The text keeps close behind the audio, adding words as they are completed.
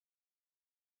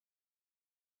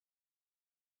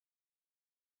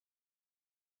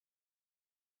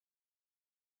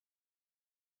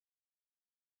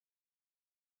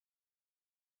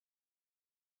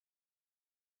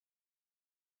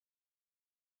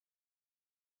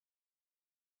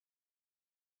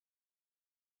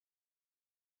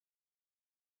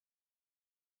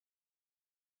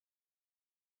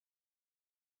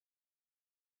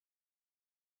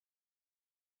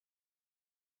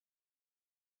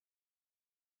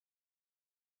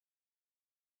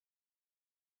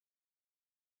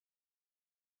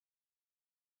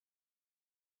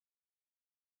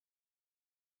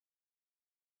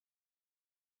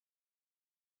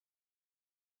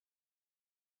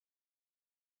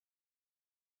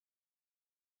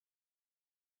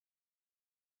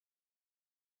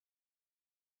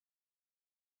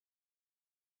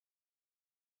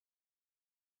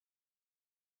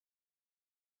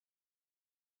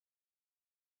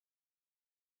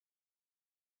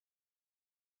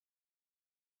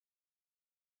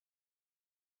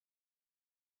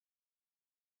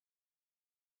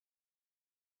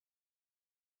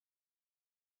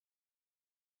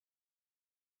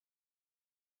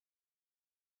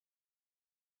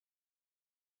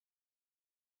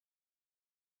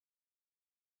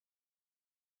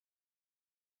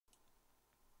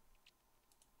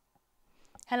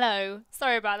Hello.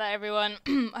 Sorry about that, everyone.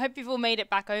 I hope you've all made it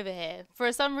back over here. For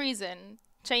some reason,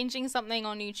 changing something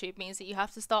on YouTube means that you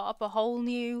have to start up a whole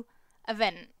new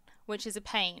event, which is a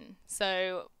pain.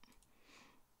 So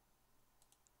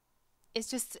it's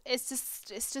just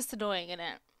annoying, isn't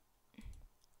it?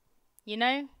 You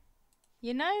know?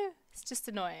 You know? It's just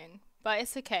annoying, but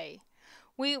it's okay.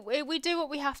 We do what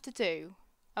we have to do.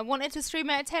 I wanted to stream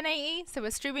it at 1080, so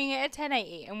we're streaming it at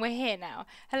 1080, and we're here now.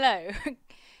 Hello.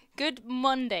 Good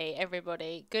Monday,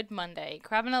 everybody. Good Monday.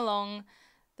 Crabbing along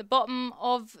the bottom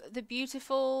of the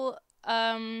beautiful,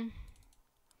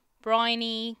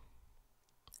 briny,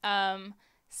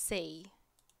 sea.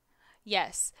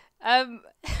 Yes. I'm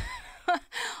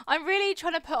really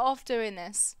trying to put off doing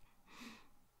this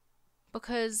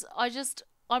because I'm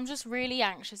just really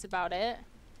anxious about it.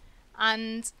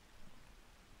 And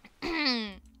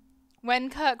when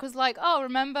Kirk was like, "Oh,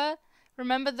 remember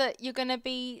that you're gonna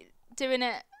be doing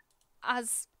it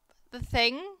as the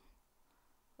thing,"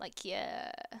 like,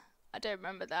 yeah, I don't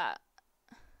remember that.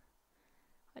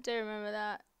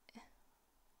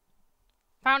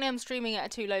 Apparently I'm streaming at a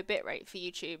too low bitrate for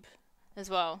YouTube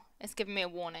as well. It's giving me a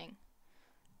warning.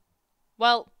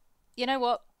 Well, you know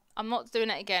what? I'm not doing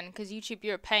it again because YouTube,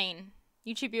 you're a pain.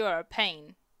 YouTube, you are a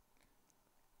pain.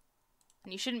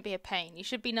 And you shouldn't be a pain. You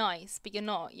should be nice, but you're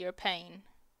not. You're a pain.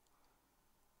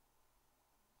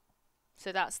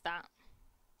 So that's that.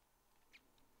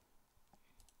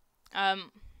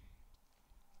 Am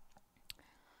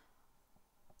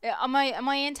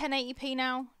I in 1080p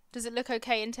now? Does it look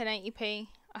okay in 1080p?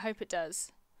 I hope it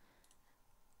does.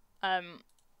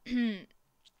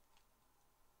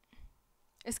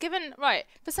 It's given, right,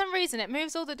 for some reason it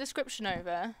moves all the description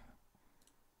over.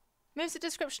 Moves the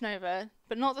description over,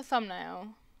 but not the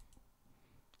thumbnail.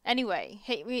 Anyway,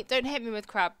 don't hit me with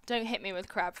crab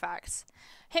facts.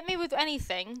 Hit me with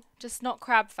anything, just not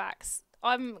crab facts.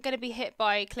 I'm gonna be hit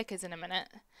by clickers in a minute.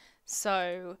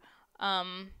 So,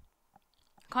 kind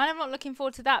of not looking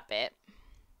forward to that bit.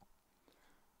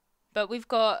 But we've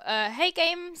got, hey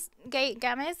gamers.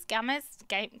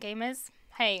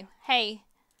 Hey.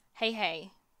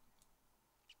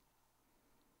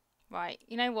 Right,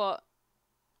 you know what?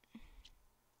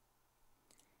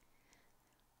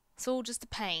 It's all just a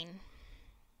pain.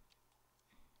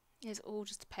 It's all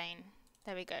just a pain.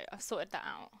 There we go, I've sorted that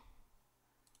out.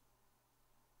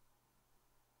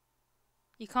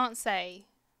 You can't say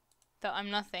that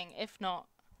I'm nothing if not,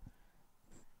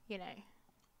 you know.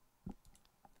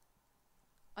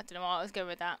 I don't know why I was going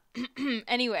with that.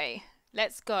 Anyway,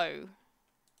 let's go.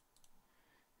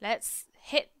 Let's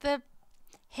hit the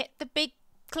big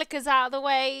clickers out of the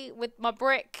way with my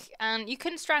brick. And you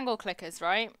can strangle clickers,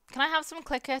 right? Can I have some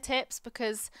clicker tips?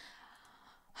 Because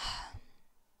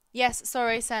yes,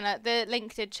 sorry Senna, the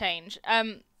link did change.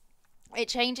 It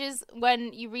changes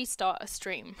when you restart a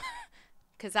stream.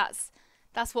 Because that's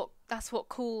how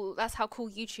cool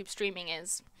YouTube streaming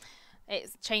is.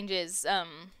 It changes.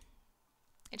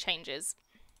 It changes.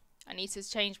 I need to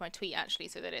change my tweet actually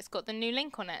so that it's got the new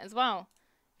link on it as well,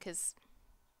 because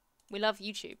we love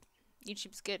YouTube.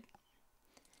 YouTube's good.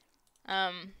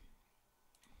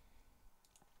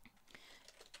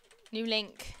 New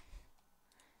link.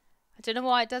 I don't know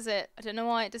why it does it. I don't know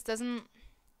why it just doesn't.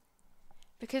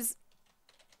 Because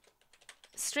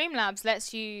Streamlabs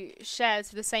lets you share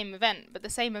to the same event, but the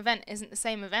same event isn't the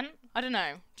same event. I don't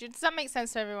know. Does that make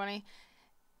sense to everybody?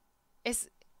 It's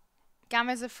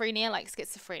Gamazophrenia, like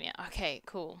schizophrenia. Okay,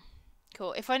 cool.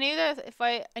 If I knew that, if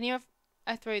I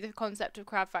threw the concept of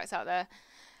crab facts out there,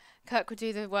 Kirk would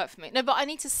do the work for me. No, but I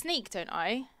need to sneak, don't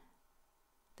I?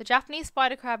 The Japanese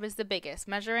spider crab is the biggest,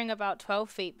 measuring about 12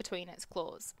 feet between its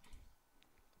claws.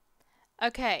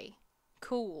 Okay,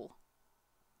 cool.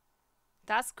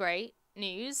 That's great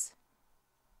news.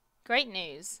 Great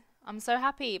news. I'm so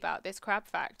happy about this crab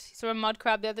fact. Saw a mud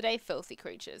crab the other day. Filthy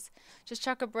creatures. Just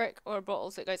chuck a brick or a bottle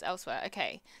so it goes elsewhere.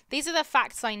 Okay. These are the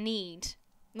facts I need.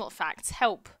 Not facts.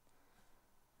 Help.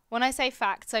 When I say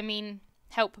facts, I mean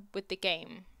help with the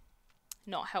game.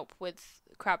 Not help with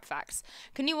crab facts.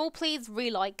 Can you all please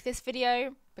re-like this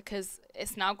video? Because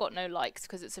it's now got no likes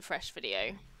because it's a fresh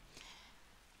video.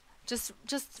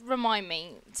 Just remind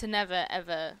me to never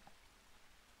ever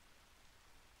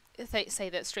say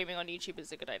that streaming on YouTube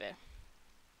is a good idea.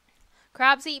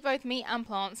 Crabs eat both meat and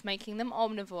plants, making them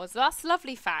omnivores. That's a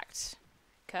lovely fact,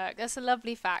 Kirk. That's a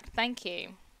lovely fact. Thank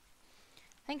you.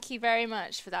 Thank you very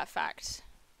much for that fact.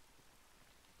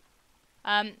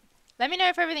 Let me know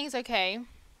if everything's okay.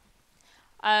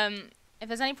 If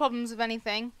there's any problems with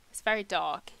anything. It's very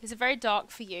dark. Is it very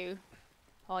dark for you?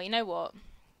 Oh, you know what?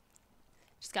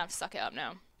 Just gonna have to suck it up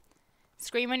now.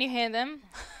 Scream when you hear them.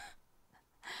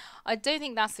 I don't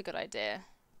think that's a good idea.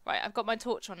 Right, I've got my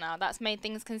torch on now. That's made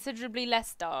things considerably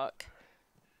less dark.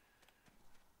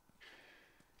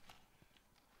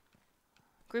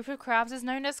 Group of crabs is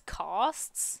known as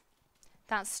casts?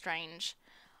 That's strange.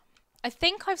 I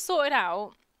think I've sorted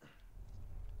out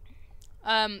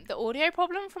the audio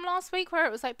problem from last week where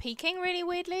it was like peaking really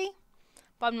weirdly,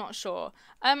 but I'm not sure.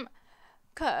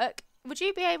 Kirk, would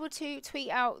you be able to tweet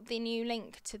out the new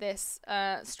link to this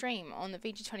stream on the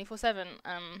VG247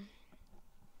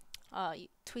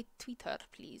 Twitter,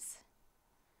 please?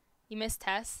 You missed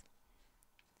Tess.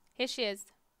 Here she is.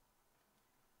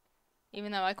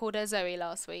 Even though I called her Zoe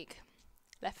last week.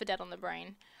 Left for dead on the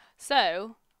brain.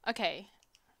 So, okay,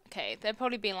 they're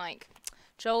probably being like,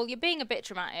 Joel, you're being a bit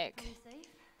dramatic.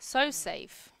 So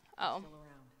safe. Oh.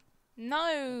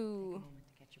 No.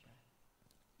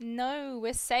 No,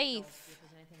 we're safe.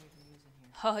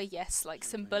 Oh, yes, like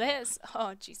some bullets.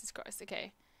 Oh, Jesus Christ,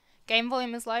 okay. Game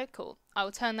volume is low? Cool. I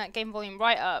will turn that game volume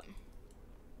right up.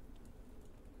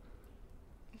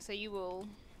 So you will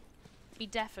be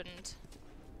deafened.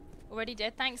 Already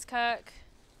did. Thanks, Kirk.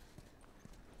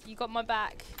 You got my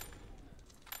back.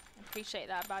 I appreciate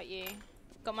that about you.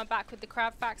 Got my back with the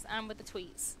crab facts and with the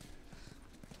tweets.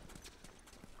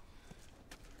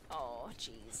 Oh,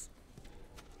 jeez.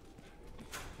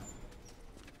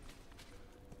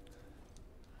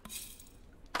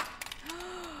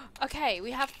 Okay,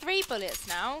 we have 3 bullets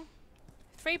now.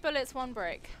 3 bullets, 1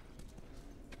 brick.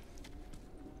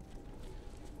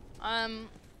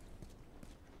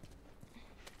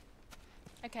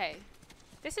 Okay.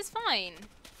 This is fine.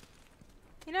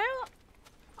 You know,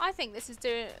 I think this is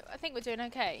I think we're doing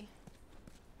okay.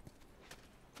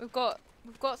 We've got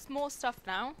more stuff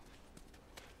now.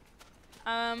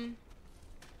 And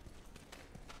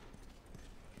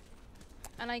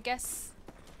I guess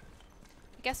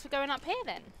we're going up here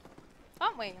then,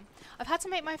 aren't we? I've had to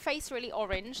make my face really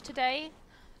orange today,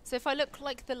 so if I look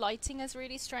like the lighting is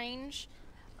really strange.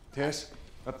 Tess,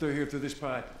 up through here through this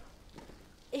pipe.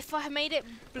 If I made it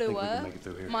bluer,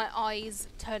 my eyes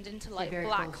turned into like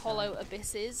black hollow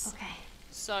abysses. Okay.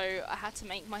 So I had to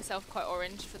make myself quite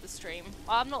orange for the stream.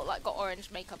 Well, I'm not like got orange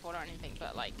makeup on or anything,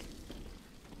 but like,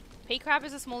 pea crab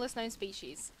is the smallest known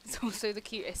species. It's also the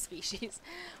cutest species.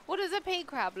 What does a pea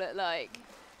crab look like?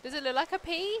 Does it look like a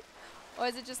pea? Or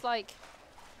is it just like...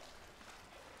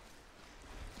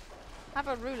 I have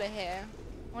a ruler here.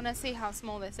 I want to see how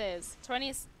small this is.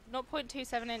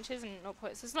 0.27 inches and 0.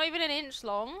 So it's not even an inch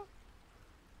long.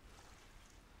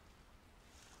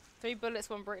 3 bullets,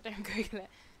 1 brick, don't Google it.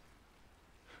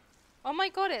 Oh my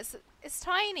god, it's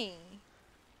tiny.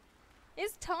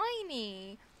 It's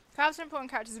tiny. Crabs are important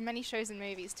characters in many shows and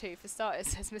movies too. For starters,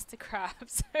 says Mr.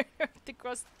 Krabs.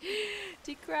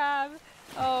 The crab.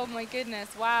 Oh my goodness!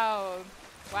 Wow,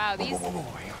 wow. These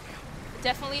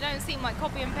definitely don't seem like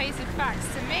copy and pasted facts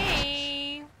to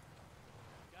me.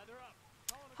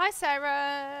 Hi,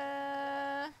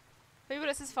 Sarah. 3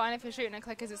 bullets is fine if you're shooting at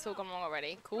clickers. It's all gone wrong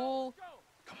already. Cool.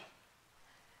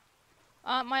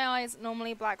 My eyes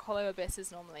normally black hollow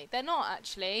abysses. Normally, they're not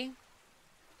actually.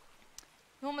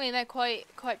 Normally they're quite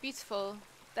beautiful.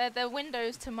 They're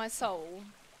windows to my soul.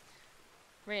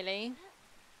 Really.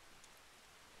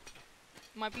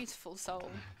 My beautiful soul.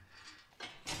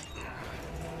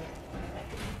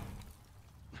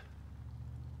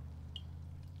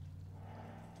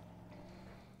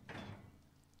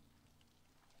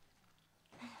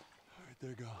 Alright, there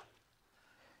you go.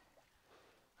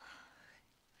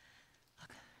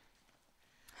 Look.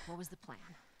 What was the plan?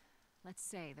 Let's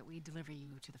say that we deliver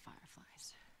you to the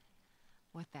Fireflies.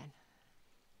 What then?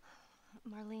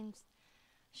 Marlene,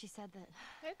 she said that...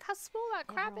 Look how small that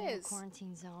crab is.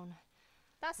 Quarantine zone.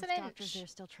 That's an doctors, inch. they're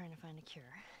still trying to find a cure.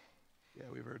 Yeah,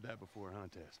 we've heard that before, huh,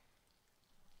 Tess?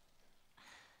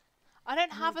 I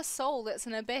don't have a soul that's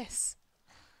an abyss.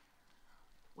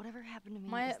 Whatever happened to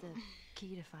me is the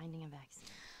key to finding a vaccine.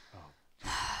 Oh.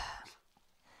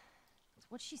 That's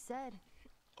what she said.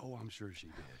 Oh, I'm sure she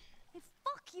did. Hey,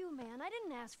 fuck you, man. I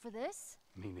didn't ask for this.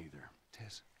 Me neither.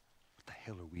 Tess, what the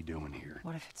hell are we doing here?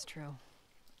 What if it's true?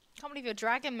 I can't believe you're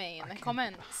dragging me in the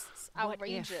comments. It's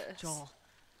outrageous. What if, Joel?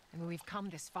 I mean, we've come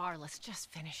this far. Let's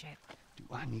just finish it. Do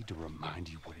I need to remind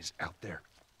you what is out there?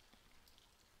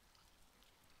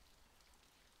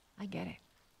 I get it.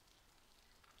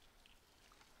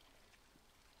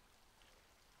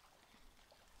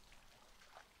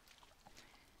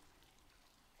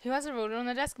 Who has a ruler on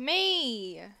the desk?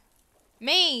 Me!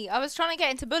 Me! I was trying to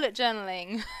get into bullet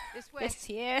journaling this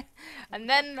year, and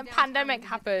then the pandemic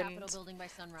happened.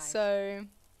 So,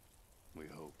 we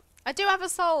hope. I do have a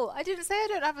soul. I didn't say I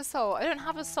don't have a soul. I don't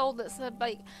have a soul that's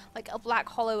like a black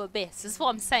hollow abyss. This is what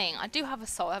I'm saying. I do have a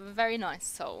soul. I have a very nice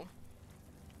soul.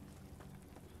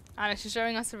 Alex, you're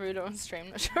showing us a ruler on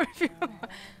stream. Not sure if you are.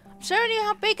 I'm showing you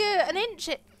how big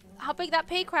how big that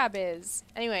pea crab is.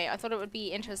 Anyway, I thought it would be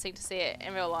interesting to see it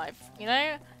in real life. You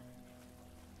know,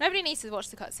 nobody needs to watch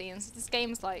the cutscenes. This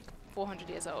game's like 400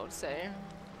 years old, so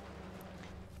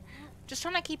just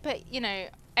trying to keep it, you know,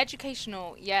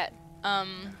 educational yet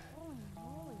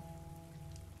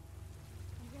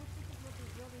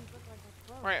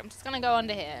Right, I'm just gonna go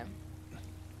under here.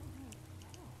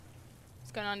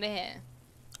 Just going under here.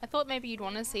 I thought maybe you'd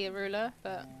want to see a ruler,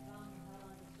 but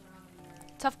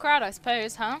tough crowd, I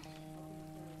suppose, huh?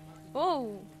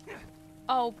 Oh,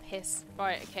 oh, piss.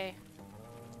 Right, okay.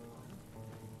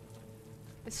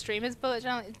 The stream is bullet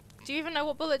journaling. Do you even know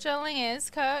what bullet journaling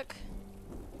is, Kirk?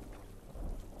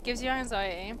 Gives you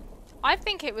anxiety. I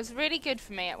think it was really good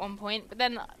for me at one point, but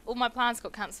then all my plans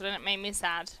got cancelled and it made me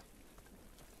sad.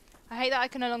 I hate that I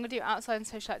can no longer do outside and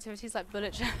social activities like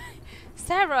bullet journaling.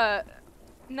 Sarah!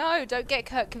 No, don't get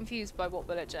Kirk confused by what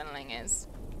bullet journaling is.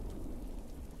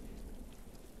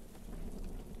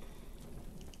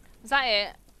 Was that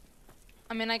it?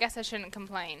 I mean, I guess I shouldn't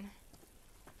complain.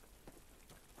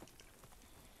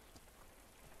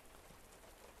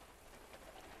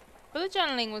 Bullet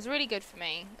journaling was really good for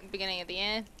me at the beginning of the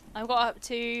year. I got up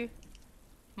to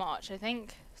March, I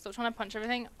think. Stop trying to punch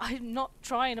everything. I'm not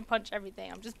trying to punch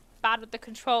everything. I'm just bad with the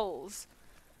controls.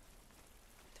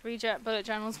 3 bullet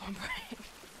journals, 1 brain.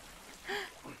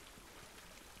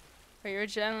 Are you a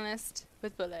journalist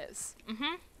with bullets?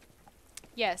 Mm-hmm.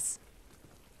 Yes.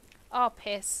 Oh,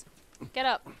 piss. Get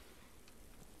up.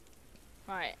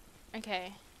 Right.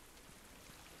 Okay.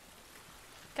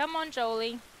 Come on,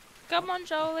 Jolie. Come on,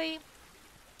 Jolie.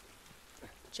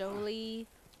 Jolie.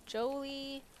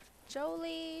 Jolie.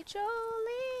 Jolie. Jolie.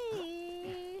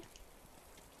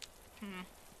 I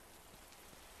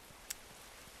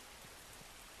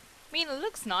mean, it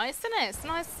looks nice, doesn't it? It's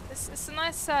nice. It's a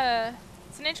nice.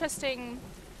 It's an interesting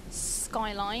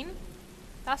skyline.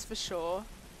 That's for sure.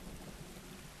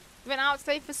 You went out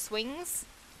today for swings?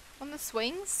 On the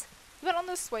swings? You went on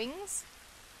the swings?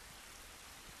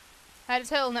 I had a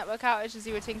total network outage as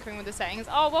you were tinkering with the settings.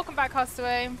 Oh, welcome back,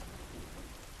 Castaway.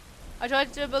 I tried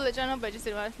to do a bullet journal, but it just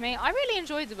didn't work for me. I really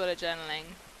enjoyed the bullet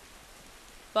journaling.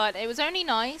 But it was only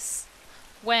nice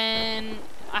when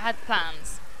I had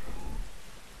plans.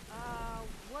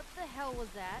 What the hell was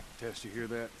that? Tess, you hear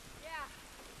that? Yeah.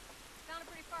 Sounded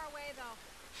pretty far away, though.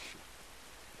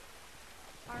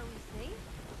 Are we safe?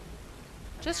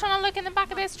 Just trying to look in the back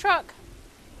of this truck.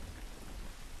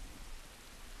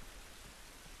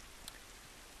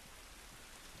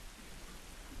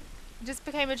 It just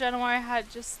became a journal where I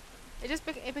had just...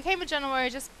 It became a journal where I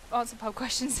just answered pub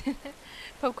questions in it.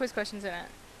 Pub quiz questions in it.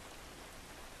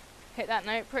 Hit that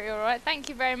note pretty alright. Thank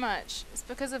you very much. It's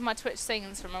because of my Twitch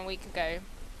sings from a week ago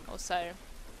or so.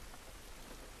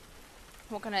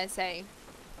 What can I say?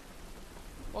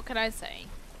 What can I say?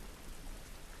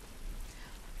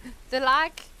 The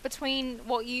lag between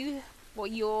what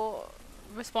you're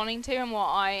responding to and what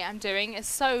I am doing is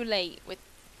so late with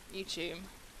YouTube.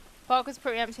 Park was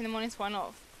pretty empty in the morning, so why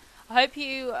not? I hope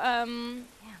you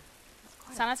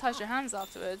sanitize your hands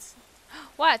afterwards.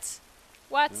 What?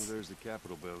 What? No, there's the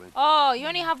Capitol building. Oh, you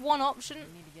only have one option. We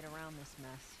need to get around this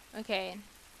mess. Okay.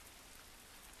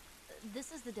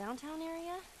 This is the downtown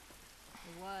area?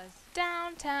 It was.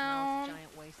 Downtown. Now it's a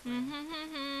giant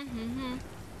wasteland.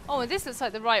 Oh, this looks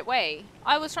like the right way.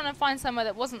 I was trying to find somewhere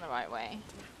that wasn't the right way.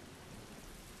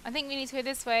 I think we need to go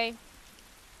this way.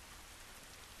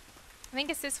 I think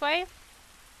it's this way.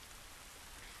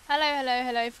 Hello, hello,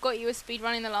 hello. Forgot you were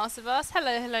speedrunning The Last of Us.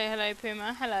 Hello, hello, hello,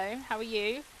 Puma. Hello, how are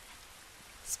you?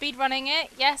 Speedrunning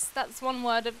it? Yes, that's one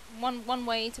word of one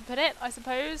way to put it, I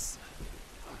suppose.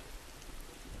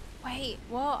 Wait,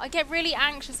 what? I get really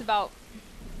anxious about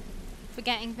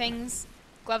forgetting things.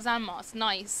 Gloves and mask,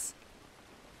 nice.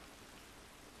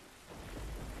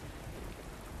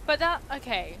 But that,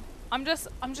 okay. I'm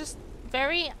just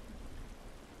very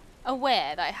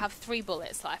aware that I have 3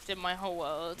 bullets left in my whole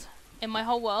world. In my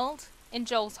whole world? In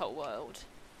Joel's whole world.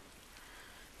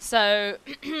 So,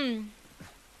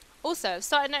 also, I've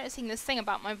started noticing this thing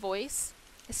about my voice.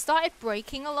 It started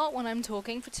breaking a lot when I'm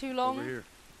talking for too long. Over here.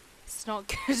 It's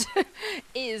not good. It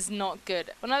is not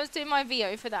good. When I was doing my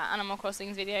VO for that Animal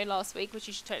Crossings video last week, which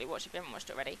you should totally watch if you haven't watched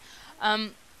it already,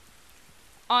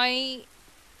 I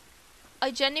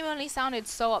genuinely sounded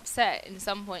so upset in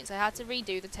some points. I had to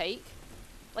redo the take.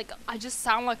 Like, I just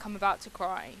sound like I'm about to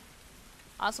cry.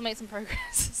 I also made some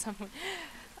progress at some point.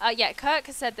 Yeah, Kirk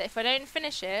has said that if I don't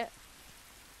finish it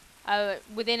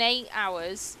within 8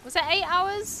 hours. Was it 8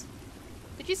 hours?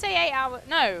 Did you say 8 hours?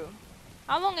 No.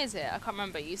 How long is it? I can't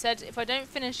remember. You said if I don't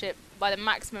finish it by the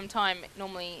maximum time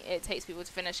normally it takes people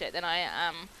to finish it, then I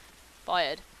am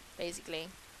fired, basically.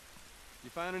 You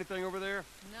find anything over there?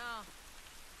 No.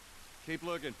 Keep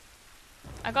looking.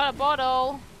 I got a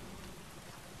bottle.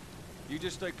 You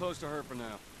just stay close to her for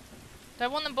now. Do I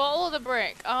want the bottle or the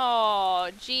brick? Oh,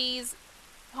 jeez.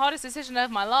 Hardest decision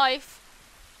of my life.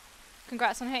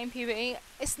 Congrats on hitting puberty.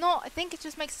 It's not. I think it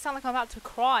just makes it sound like I'm about to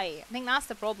cry. I think that's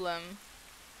the problem.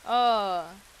 Oh.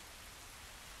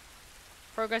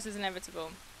 Progress is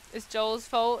inevitable. It's Joel's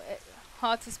fault.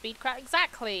 Hard to speed crack.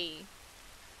 Exactly.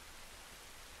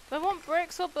 Do I want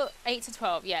bricks or 8 to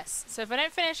 12? Yes. So if I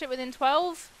don't finish it within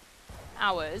 12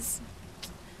 hours,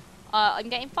 I'm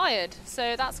getting fired.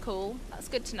 So that's cool. That's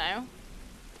good to know.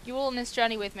 You're all on this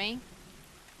journey with me.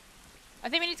 I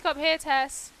think we need to go up here,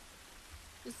 Tess.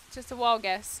 Just a wild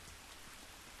guess.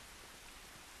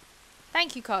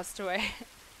 Thank you, Castaway.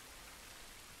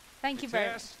 Thank you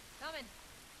very much. Coming.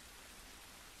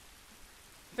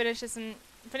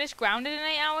 Finish grounded in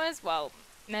 8 hours? Well,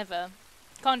 never.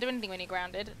 Can't do anything when you're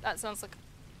grounded. That sounds like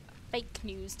fake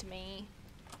news to me.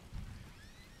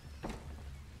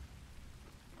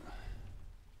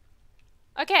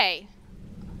 Okay.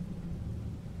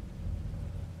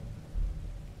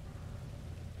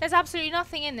 There's absolutely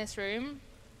nothing in this room.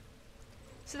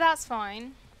 So that's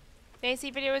fine. The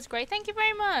AC video is great. Thank you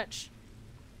very much.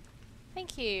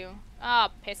 Thank you.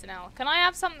 Ah, pissing out. Can I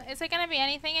have some? Is there going to be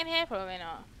anything in here? Probably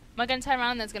not. Am I going to turn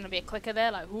around and there's going to be a clicker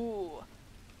there? Like, ooh.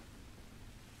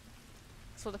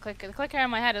 I saw the clicker. The clicker in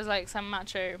my head is like some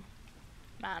macho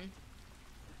man.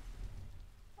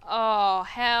 Oh,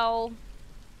 hell.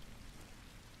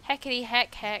 Heckity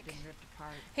heck.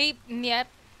 Yep.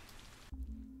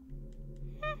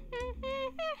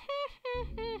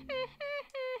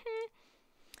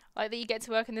 Like that you get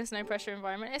to work in this no pressure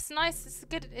environment. It's nice.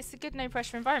 It's a good no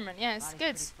pressure environment. Yeah, it's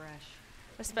good.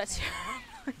 Respect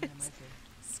you.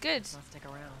 It's good. I'll stick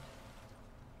around.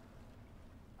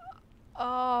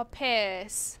 Oh,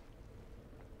 piss.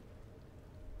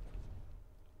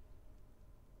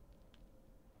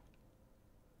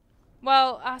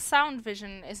 Well, our sound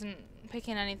vision isn't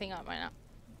picking anything up right now.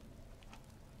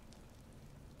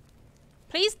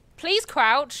 Please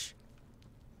crouch.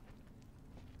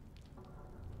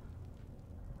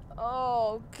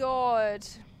 Oh, God.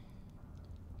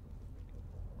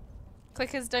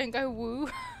 Clickers don't go woo.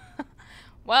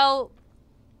 Well,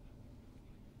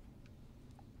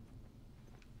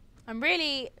 I'm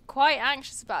really quite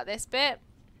anxious about this bit.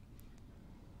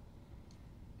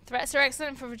 Threats are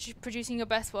excellent for producing your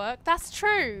best work. That's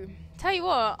true. Tell you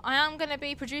what, I am going to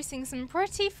be producing some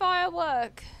pretty fire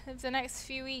work over the next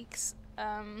few weeks.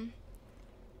 They're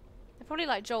probably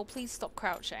like, Joel, please stop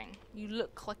crouching. You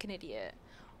look like an idiot.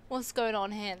 What's going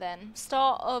on here then?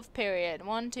 Start of period.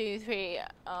 1, 2, 3.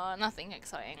 Nothing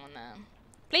exciting on there.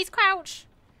 Please crouch.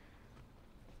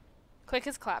 Quick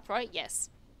as clap, right? Yes.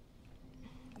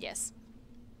 Yes.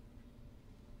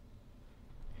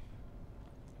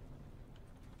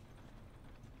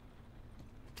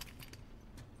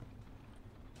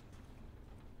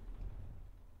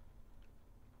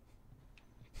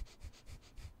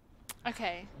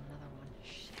 Okay. Another one.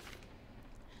 Shit.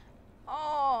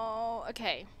 Oh,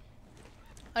 okay.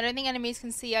 I don't think enemies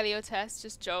can see Ellie or Tess,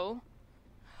 just Joel.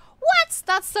 What?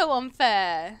 That's so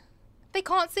unfair. They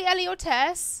can't see Ellie or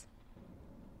Tess?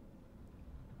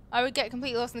 I would get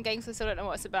completely lost in the game, so I still don't know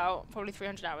what it's about. Probably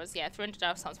 300 hours. Yeah, 300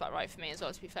 hours sounds about right for me as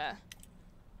well, to be fair.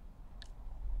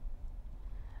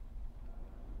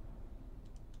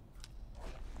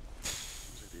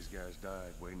 Looks like these guys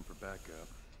died waiting for backup.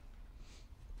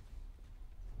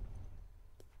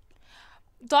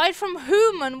 Died from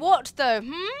whom and what, though?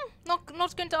 Not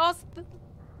going to ask.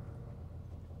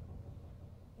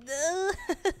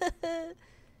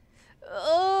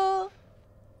 Oh.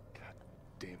 God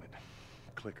damn it.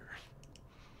 Clicker.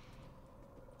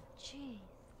 Jeez.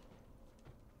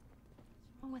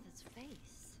 What's wrong with its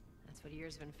face? That's what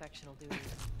years of infection will do to you.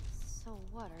 So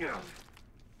what? Are Yeah.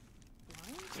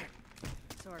 they blind?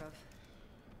 Sort of.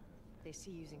 They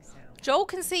see using sound. Joel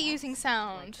can see using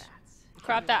sound. Like bats.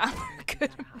 Grab that. Humans Good,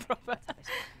 gotta hide. proper. That's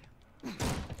what I say.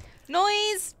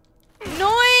 Noise!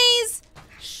 Noise!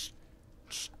 Shh.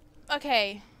 Shh.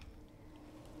 Okay.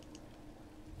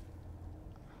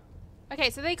 Okay,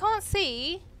 so they can't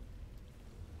see.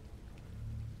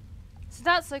 So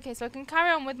that's okay. So I can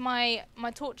carry on with my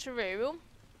torture.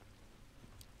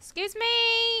 Excuse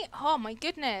me. Oh my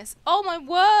goodness. Oh my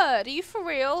word. Are you for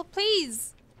real?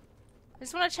 Please. I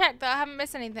just want to check that I haven't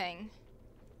missed anything.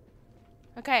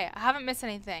 Okay, I haven't missed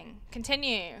anything.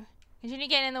 Continue. Continue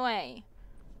getting in the way.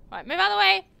 Right, move out of the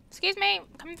way. Excuse me.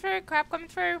 Coming through. Crab coming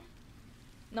through.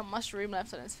 Not much room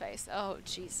left on his face. Oh,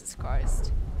 Jesus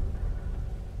Christ.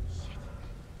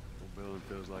 The building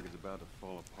feels like it's about to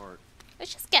fall apart.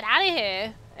 Let's just get out of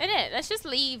here. Innit? Let's just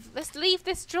leave. Let's leave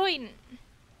this joint.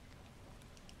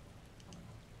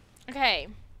 Okay.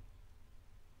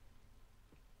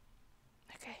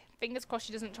 Okay. Fingers crossed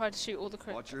she doesn't try to shoot all the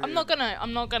clickers. I'm not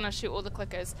gonna shoot all the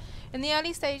clickers. In the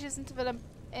early stages of development,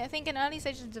 I think in early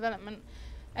stages of development,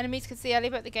 enemies could see early,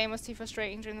 but the game was too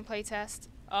frustrating during the playtest.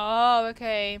 Oh,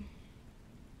 okay.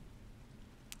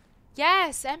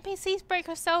 Yes, NPCs break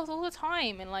herself all the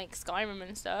time in like Skyrim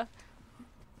and stuff.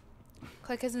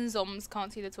 Clickers and zombies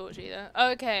can't see the torch either.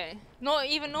 Okay. Not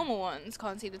even normal ones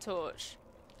can't see the torch.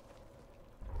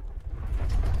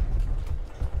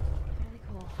 Totally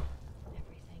cool.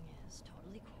 Everything is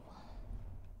totally cool.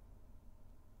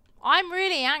 I'm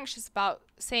really anxious about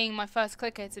seeing my first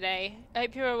clicker today. I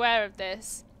hope you're aware of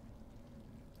this.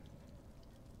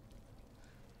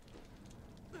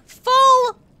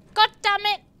 Full! God damn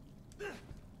it!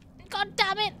 God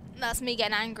damn it! That's me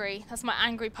getting angry. That's my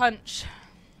angry punch.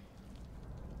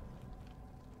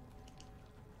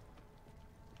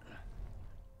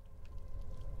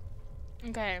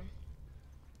 Okay.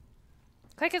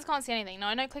 Clickers can't see anything. No,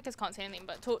 I know clickers can't see anything,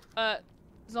 but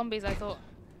zombies, I thought.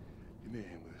 Give me a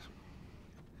hand with this.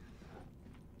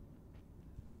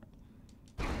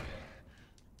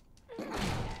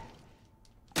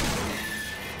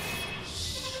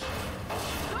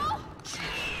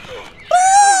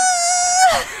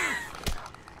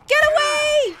 Get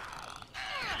away!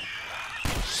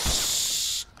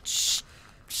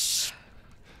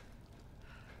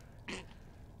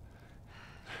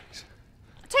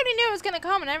 I totally knew it was gonna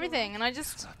come and everything, and I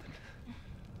just.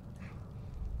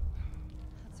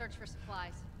 Let's search for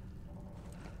supplies.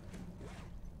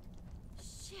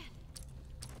 Shit.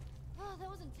 Oh, that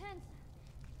was intense.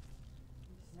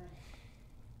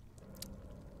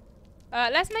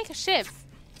 Let's make a shiv.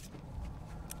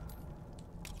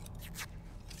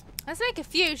 Let's make a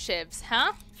few shivs,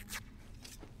 huh?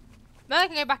 Then I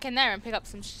can go back in there and pick up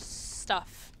some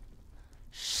stuff.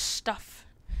 Stuff.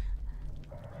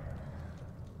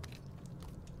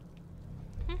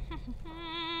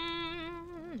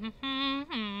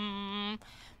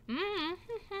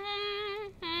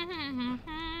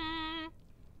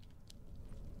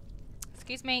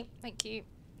 Excuse me. Thank you.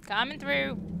 Coming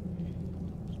through.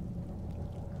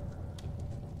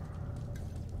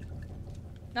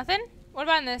 Nothing? What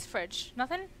about in this fridge?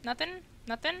 Nothing? Nothing?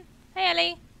 Nothing? Hey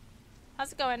Ellie.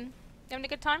 How's it going? You having a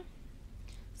good time?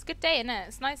 It's a good day, isn't it?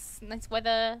 It's nice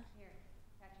weather. Here,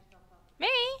 patch yourself up. Me?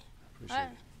 Appreciate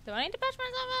it. Do I need to patch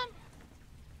myself up?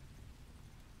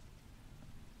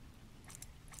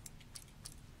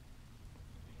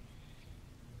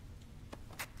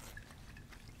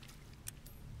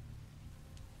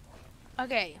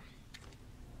 Okay.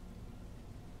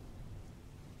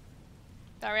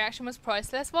 That reaction was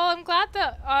priceless. Well, I'm glad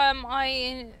that I'm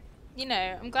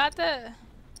glad that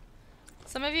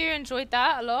some of you enjoyed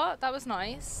that a lot. That was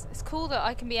nice. It's cool that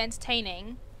I can be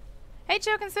entertaining. Hey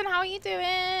Jokinson, how are you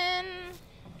doing?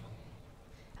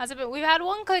 How's it been? We've had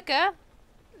one clicker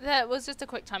that was just a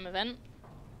quick time event,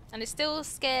 and it still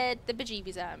scared the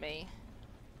bejeebies out of me.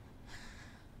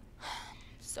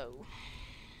 So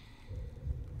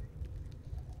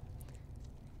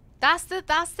That's the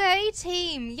A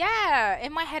team. Yeah.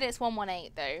 In my head it's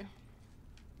 118 though.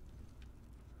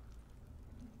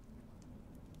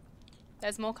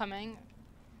 There's more coming.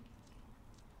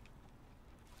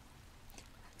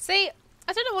 See,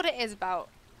 I don't know what it is about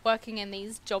working in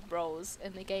these job roles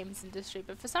in the games industry,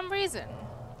 but for some reason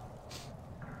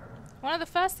one of the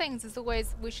first things is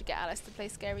always we should get Alice to play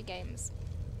scary games.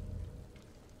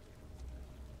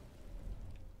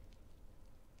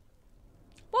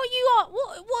 What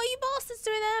are you bastards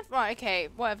doing there? Right, okay,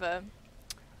 whatever.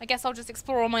 I guess I'll just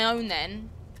explore on my own then.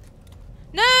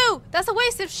 No! That's a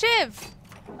waste of shiv!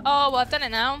 Oh, well, I've done it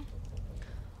now.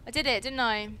 I did it, didn't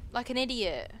I? Like an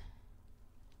idiot.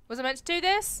 Was I meant to do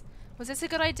this? Was this a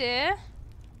good idea?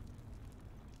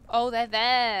 Oh, they're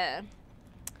there.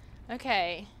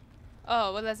 Okay.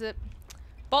 Oh, well, there's a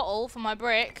bottle for my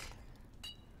brick.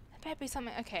 There better be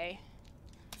something. Okay.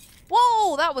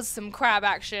 Whoa, that was some crab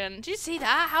action. Did you see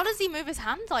that? How does he move his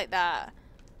hand like that?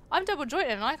 I'm double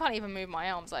jointed and I can't even move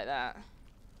my arms like that.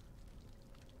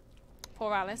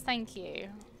 Poor Alice, thank you.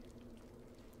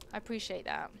 I appreciate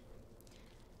that.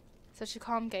 Such a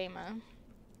calm gamer.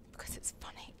 Because it's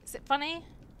funny. Is it funny?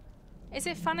 Is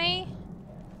it funny?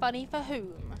 Funny for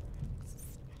whom?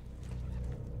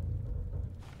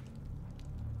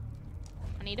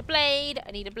 I need a blade. I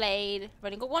need a blade. I've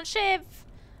only got one shiv.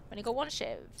 I've only got one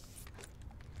shiv.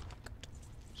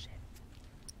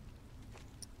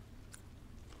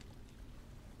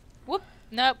 Whoop.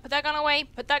 No, put that gun away.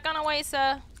 Put that gun away,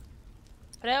 sir.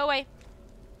 Put it away.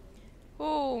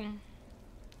 Ooh.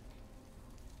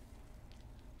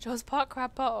 Jaws pot,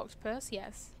 crab pot, octopus,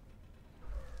 yes.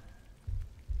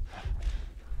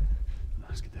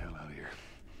 Let's get the hell out of here.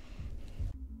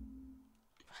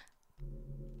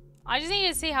 I just need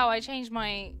to see how I changed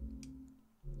my...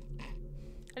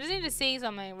 I just need to see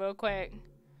something real quick.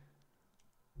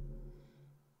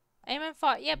 Aim and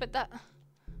fire. Yeah, but that...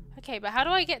 Okay, but how do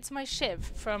I get to my shiv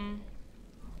from...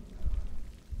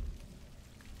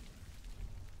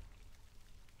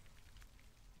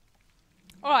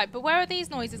 Alright, but where are these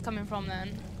noises coming from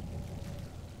then?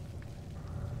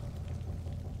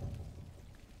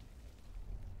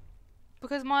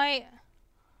 Because my...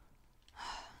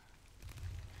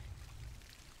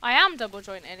 I am double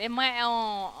jointed in my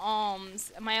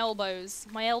arms, my elbows.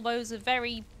 My elbows are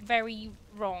very, very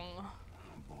wrong. Oh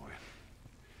boy.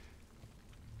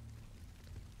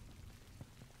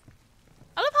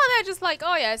 I love how they're just like,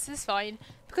 oh yes, this is fine.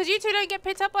 Because you two don't get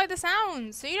picked up by the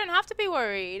sounds, so you don't have to be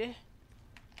worried.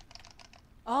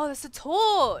 Oh, there's a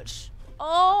torch.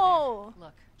 Oh.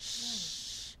 Look.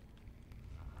 Shh.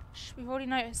 Shh, we've already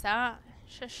noticed that.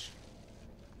 Shush.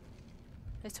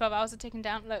 Those 12 hours are ticking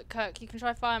down. Look, Kirk, you can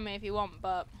try fire me if you want,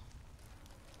 but...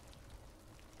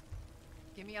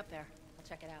 Get me up there. I'll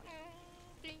check it out.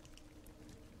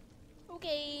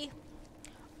 Okay.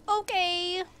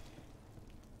 Okay.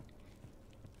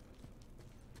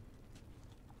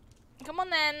 Come on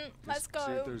then. Let's go.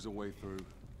 See if there's a way through.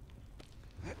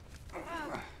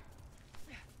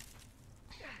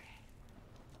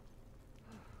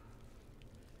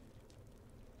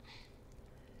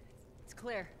 It's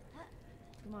clear.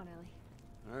 Come on, Ellie.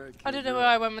 All right, I don't know where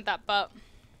I went with that, but...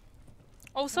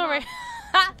 Oh, sorry.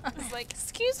 I was like,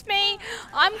 excuse me.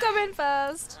 I'm going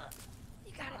first.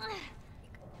 You got it.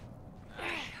 Okay.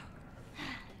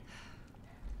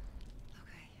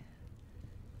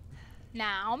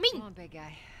 Now me. Come on, big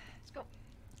guy. Let's go.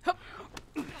 Hup.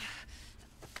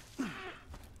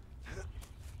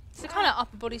 It's the kind of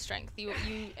upper body strength you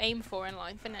aim for in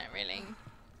life, isn't it, really?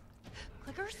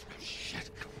 Clickers?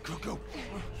 Shit. Go, go.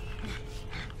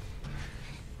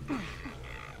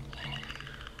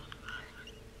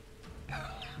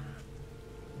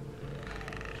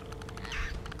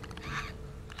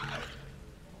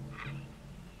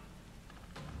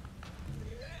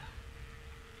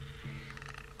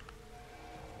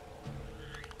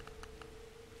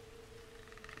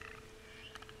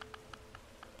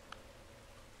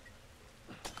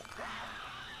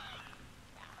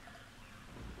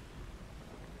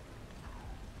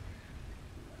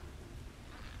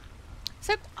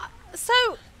 So,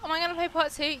 am I going to play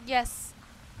part 2? Yes.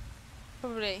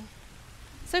 Probably.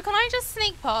 So, can I just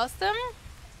sneak past them?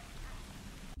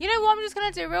 You know what I'm just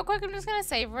going to do real quick? I'm just going to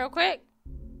save real quick.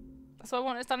 That's what I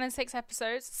want. It's done in 6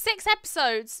 episodes. 6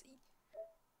 episodes!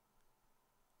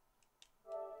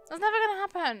 That's never going to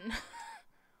happen.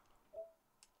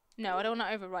 No, I don't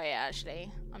want to overwrite it,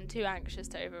 actually. I'm too anxious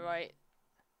to overwrite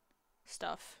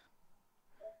stuff.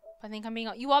 I think I'm being...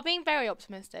 You are being very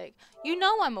optimistic. You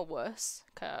know I'm a wuss,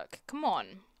 Kirk. Come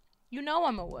on. You know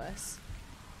I'm a wuss.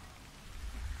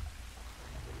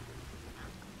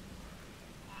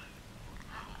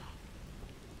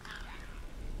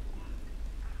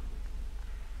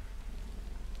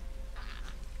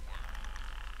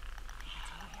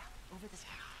 Over this way.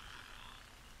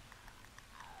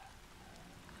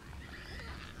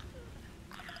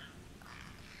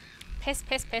 Piss,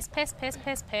 piss, piss, piss, piss,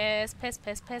 piss, piss, piss,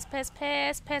 piss, piss, piss,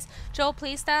 piss, piss. Joel,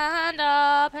 please stand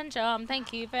up and jump.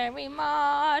 Thank you very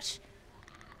much.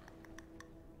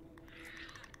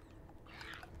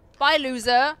 Bye,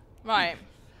 loser. Right.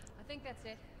 I think that's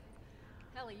it.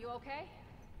 Ellie, you okay?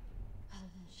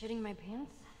 Shitting my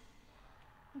pants?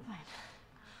 I'm fine.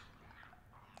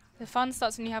 The fun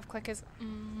starts when you have clickers.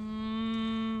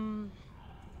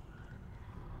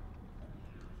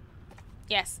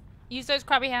 Yes. Use those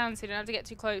crabby hands so you don't have to get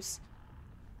too close.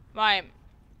 Right.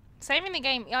 Saving the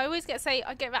game. I always get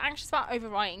anxious about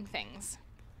overwriting things.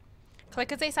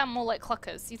 Clickers, they sound more like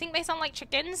cluckers. You think they sound like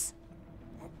chickens?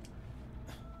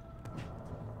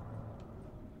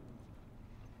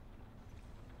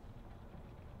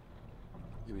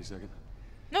 Give me a second.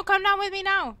 No, come down with me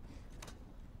now.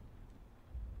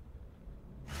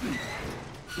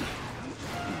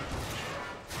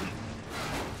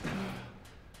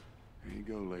 There you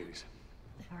go, ladies.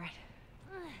 All right.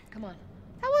 Come on.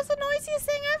 That was the noisiest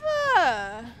thing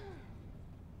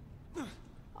ever.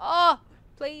 Oh,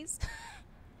 please.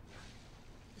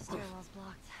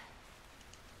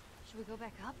 Should we go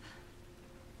back up?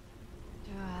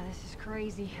 This is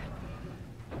crazy.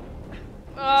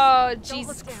 Oh, Don't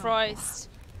Jesus look down. Christ.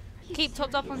 Keep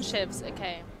topped up on shivs.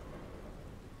 Okay.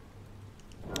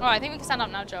 Alright, I think we can stand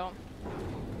up now, Joel.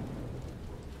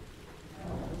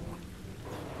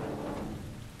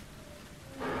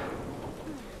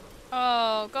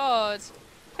 Oh, God.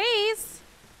 Please.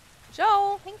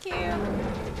 Joel, thank you.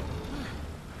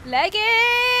 Leg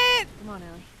it! Come on,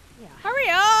 Ellie. Yeah. Hurry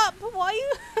up! Why are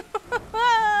you...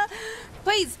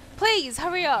 Please, please,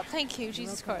 hurry up. Thank you,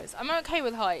 Jesus Christ. I'm okay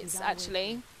with heights,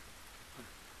 actually.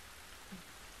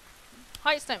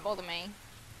 Heights don't bother me.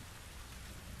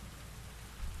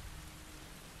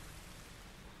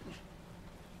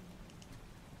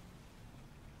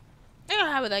 They don't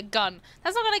have with a gun.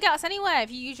 That's not going to get us anywhere if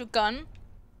you use your gun.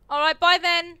 Alright, bye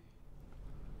then.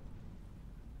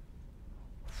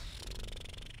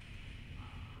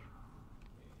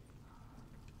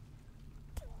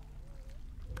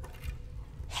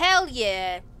 Hell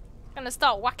yeah. Gonna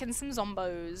start whacking some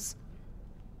zombos.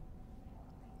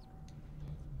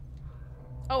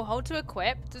 Oh, hold to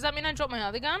equip. Does that mean I drop my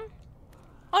other gun?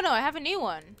 Oh no, I have a new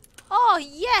one. Oh,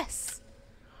 yes!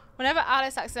 Whenever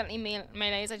Alice accidentally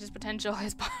melees, I just pretend Joel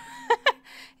is...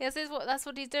 Yes, that's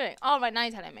what he's doing. Oh, right, now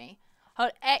you're telling me.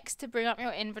 Hold X to bring up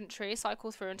your inventory.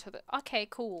 Cycle through until the... Okay,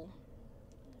 cool.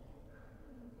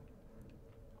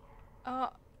 Oh,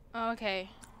 okay.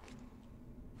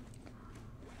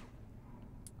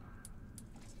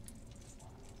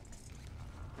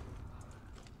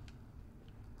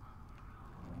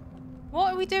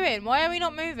 What are we doing? Why are we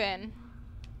not moving?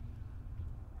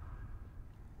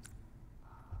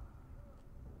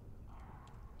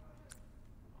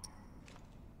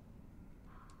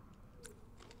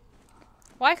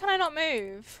 Why can I not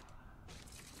move?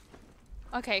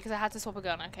 Okay, because I had to swap a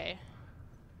gun. Okay.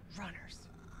 Runners.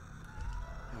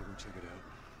 I'll go check it out.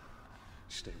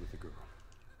 Stay with the girl.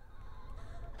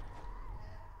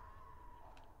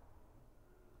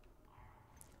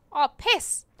 Oh,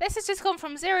 piss! This has just gone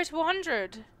from 0 to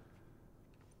 100.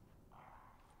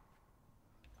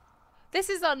 This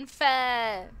is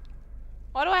unfair.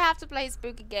 Why do I have to play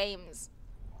spooky games?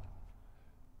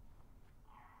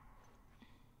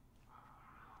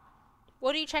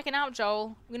 What are you checking out,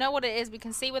 Joel? We know what it is. We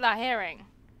can see with our hearing.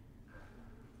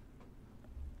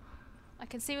 I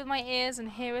can see with my ears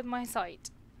and hear with my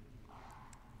sight.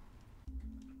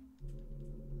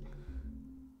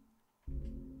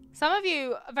 Some of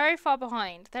you are very far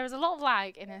behind. There is a lot of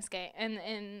lag in this game,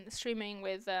 in streaming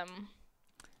with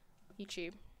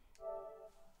YouTube.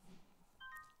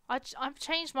 I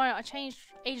changed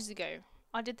ages ago.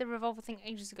 I did the revolver thing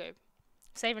ages ago.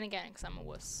 Saving again because I'm a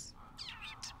wuss.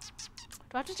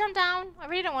 Do I have to jump down? I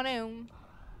really don't want to.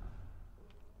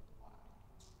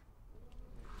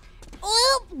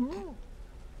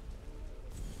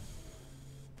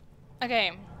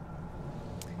 Okay.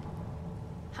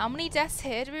 How many deaths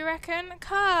here do we reckon?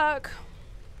 Kirk.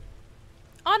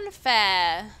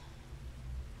 Unfair.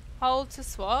 Hold to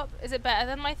swap. Is it better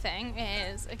than my thing?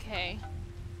 It is. Okay.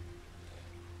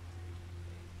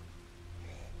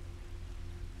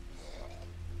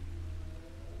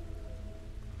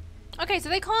 Okay, so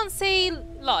they can't see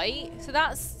light, so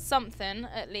that's something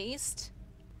at least.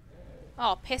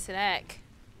 Oh, piss and heck.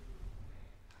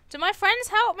 Do my friends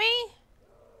help me?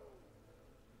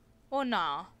 Or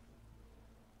nah?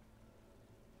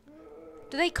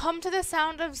 Do they come to the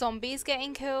sound of zombies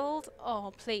getting killed?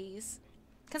 Oh, please.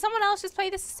 Can someone else just play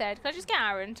this instead? Can I just get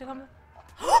Aaron to come?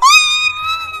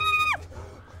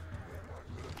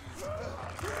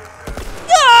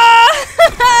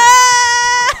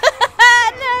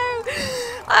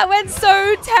 I went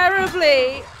so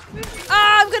terribly.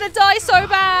 Ah, I'm gonna die so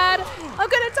bad. I'm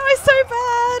gonna die so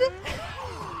bad.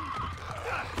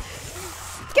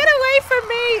 Get away from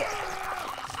me.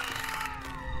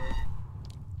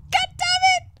 God damn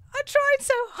it. I tried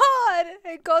so hard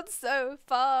and got so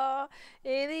far.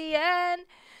 In the end,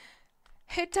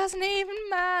 it doesn't even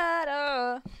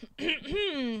matter.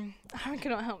 I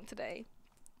cannot help today.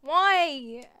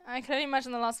 Why? I can only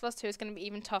imagine The Last of Us 2 is going to be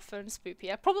even tougher and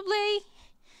spookier. Probably.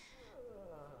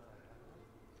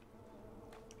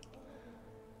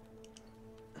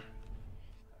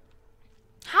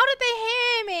 How did they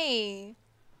hear me?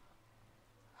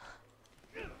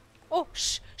 Oh,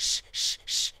 shh, shh, shh,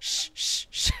 shh, shh, shh,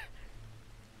 shh.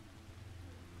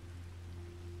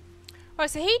 Alright,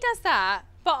 so he does that,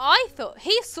 but I thought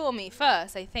he saw me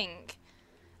first, I think.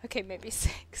 Okay, maybe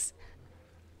 6.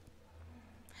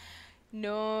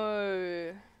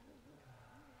 No.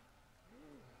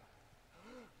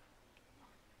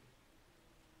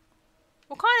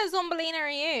 What kind of Zombolina are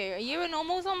you? Are you a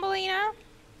normal Zombolina?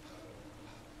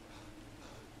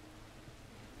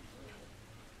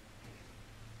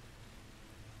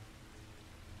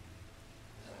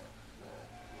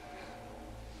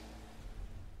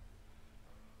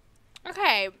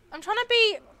 Okay, I'm trying to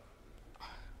be...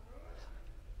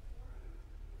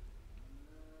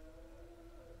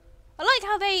 I like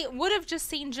how they would have just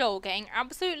seen Joel getting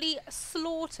absolutely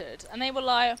slaughtered, and they were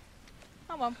like,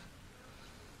 oh well.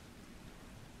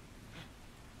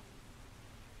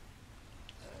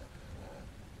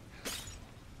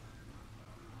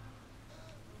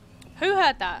 Who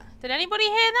heard that? Did anybody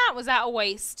hear that? Was that a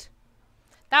waste?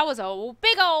 That was a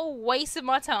big old waste of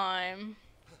my time.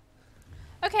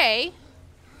 Okay.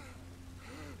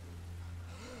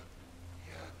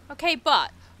 Okay,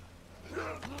 but...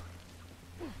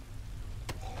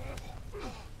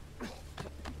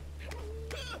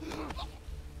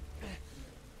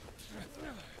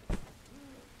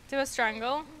 do a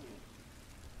strangle.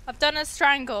 I've done a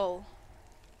strangle.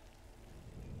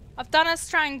 I've done a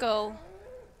strangle.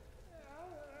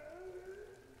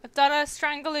 I've done a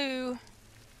strangaloo.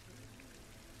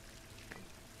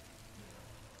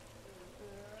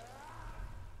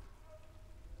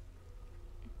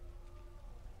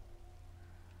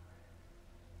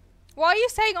 Why are you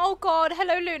saying, oh god,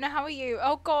 hello Luna, how are you?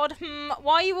 Oh god,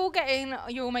 why are you all getting...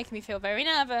 you're all making me feel very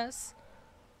nervous.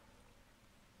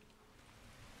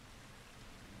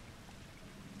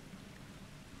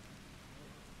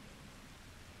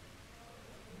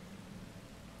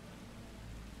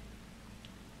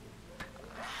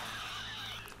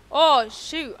 Oh,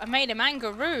 shoot. I made him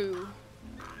angaroo.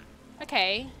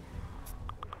 Okay.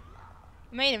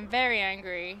 I made him very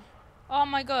angry. Oh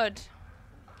my god.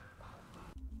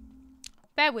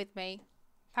 Bear with me.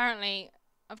 Apparently,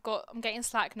 I'm getting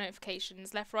Slack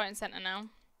notifications left, right and centre now.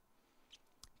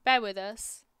 Bear with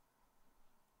us.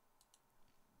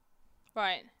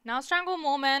 Right. Now strangle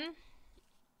more men.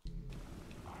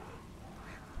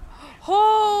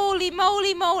 Holy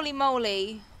moly, moly,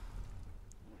 moly.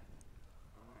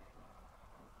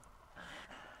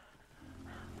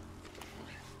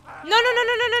 No, no, no,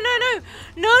 no, no, no, no, no.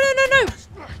 No, no, no, no.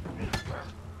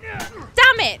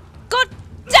 Damn it. God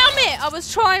damn it. I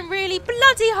was trying really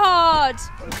bloody hard.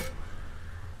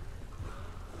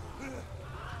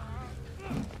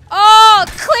 Oh,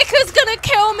 clicker's gonna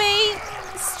kill me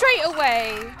straight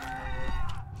away.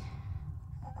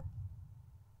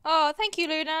 Oh, thank you,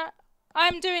 Luna.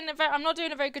 I'm not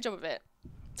doing a very good job of it.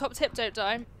 Top tip, don't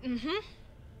die.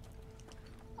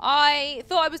 I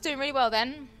thought I was doing really well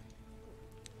then.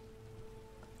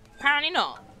 Apparently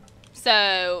not.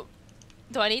 So,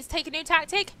 do I need to take a new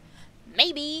tactic?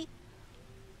 Maybe.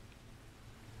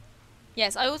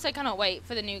 Yes, I also cannot wait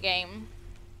for the new game.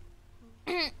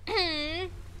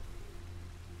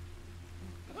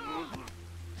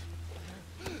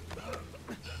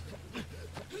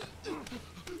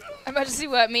 Emergency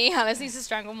work, me. Alice needs to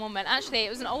strangle more men. Actually,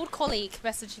 it was an old colleague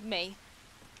messaging me.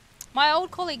 My old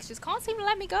colleagues just can't seem to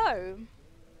let me go.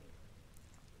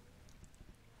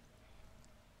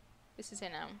 This is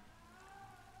it now.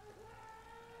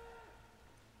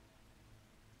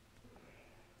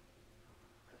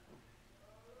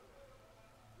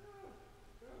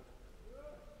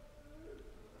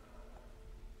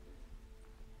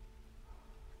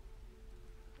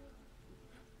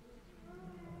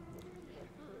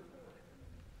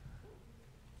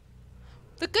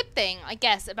 The good thing, I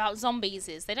guess, about zombies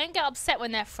is they don't get upset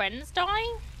when their friends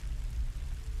die.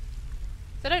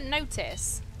 They don't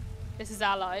notice. This is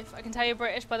our life. I can tell you're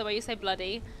British by the way you say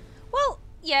bloody. Well,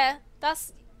 yeah,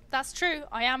 that's true.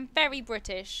 I am very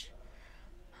British.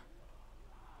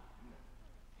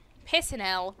 Pissing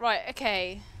hell. Right,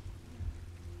 okay.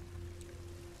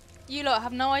 You lot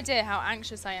have no idea how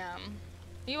anxious I am.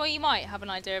 Well, you might have an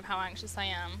idea of how anxious I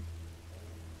am.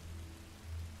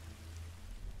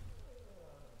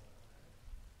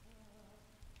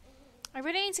 I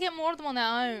really need to get more of them on their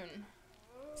own.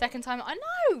 Second time, I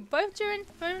know, both during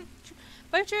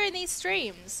these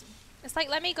streams. It's like,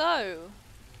 let me go.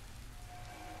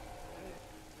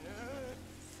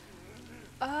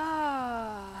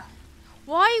 Why?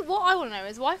 What I want to know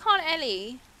is why can't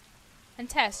Ellie and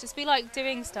Tess just be like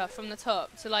doing stuff from the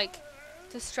top to like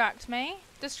distract me,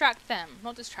 distract them,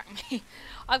 not distract me.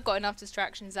 I've got enough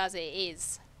distractions as it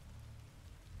is.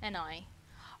 And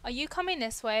are you coming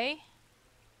this way?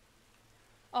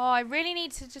 Oh, I really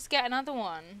need to just get another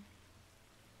one.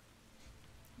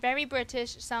 Very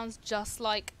British, sounds just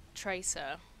like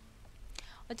Tracer.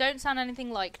 I don't sound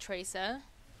anything like Tracer.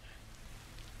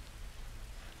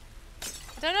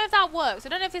 I don't know if that works. I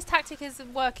don't know if this tactic is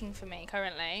working for me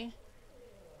currently.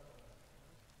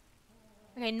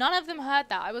 Okay, none of them heard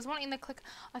that. I was wanting the click.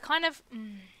 I kind of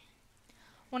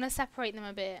want to separate them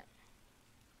a bit.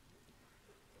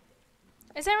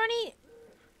 Is there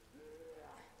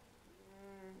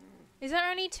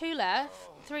only 2 left?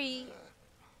 3?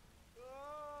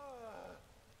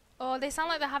 Oh, they sound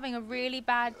like they're having a really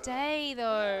bad day,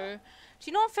 though. Do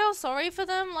you not feel sorry for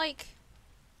them? Like,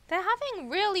 they're having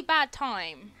really bad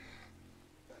time.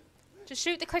 Just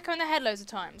shoot the clicker in the head loads of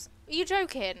times. Are you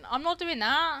joking? I'm not doing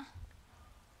that.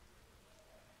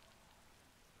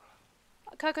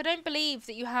 Kirk, I don't believe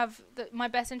that you have my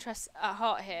best interests at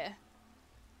heart here.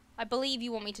 I believe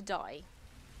you want me to die.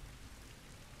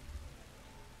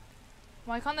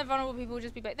 Why can't the vulnerable people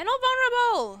just be... They're not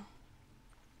vulnerable!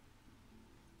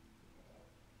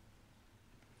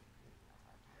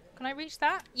 Can I reach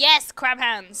that? Yes! Crab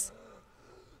hands!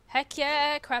 Heck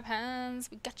yeah, crab hands.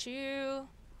 We got you.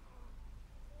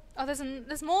 Oh,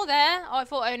 there's more there. Oh, I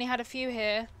thought I only had a few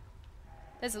here.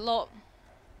 There's a lot.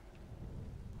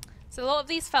 There's a lot of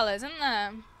these fellas, isn't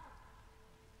there?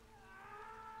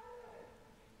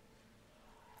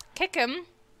 Kick 'em.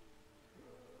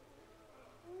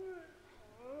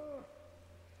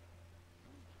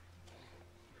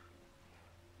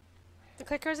 The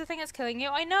clicker is the thing that's killing you.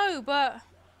 I know, but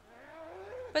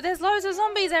there's loads of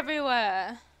zombies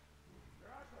everywhere.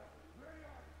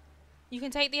 You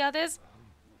can take the others?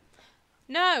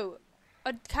 No,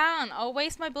 I can't. I'll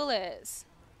waste my bullets.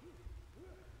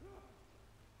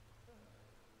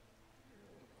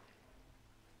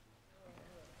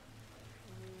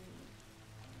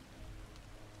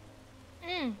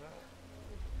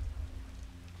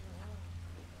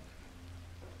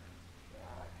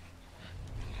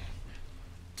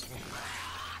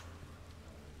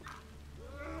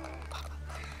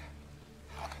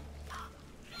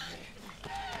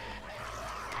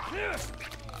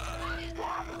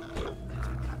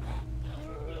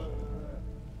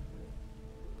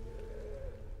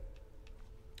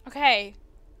 Okay.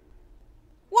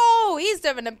 Whoa, he's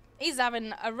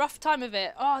having a rough time of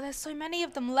it. Oh, there's so many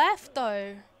of them left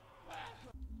though.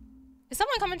 Is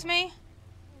someone coming to me?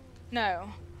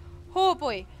 No. Oh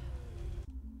boy.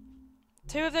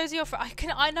 Two of those are your friends.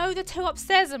 I know the two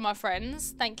upstairs are my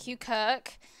friends. Thank you,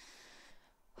 Kirk.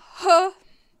 Huh.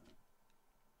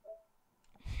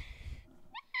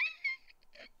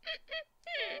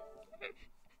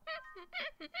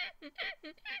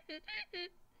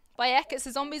 Bayek, it's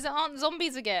the zombies that aren't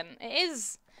zombies again. It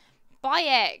is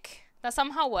Bayek. That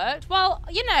somehow worked. Well,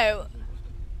 you know,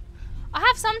 I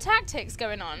have some tactics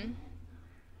going on.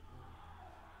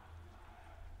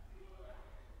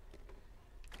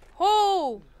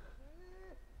 Oh!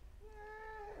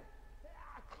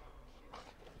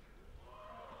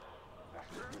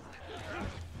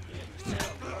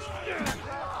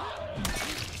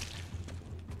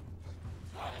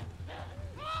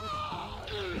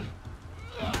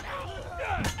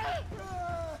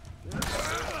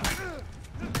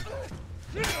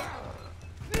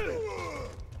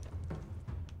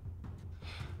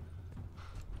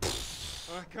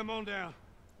 Come on down.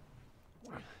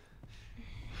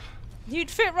 You'd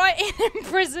fit right in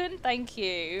prison. Thank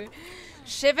you.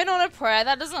 Shivering on a prayer.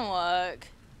 That doesn't work.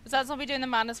 Was that zombie doing the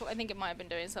madness? I think it might have been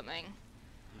doing something.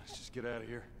 Let's just get out of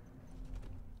here.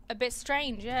 A bit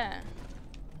strange, yeah.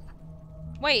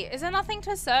 Wait, is there nothing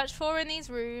to search for in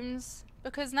these rooms?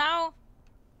 Because now...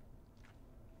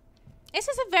 This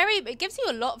is it gives you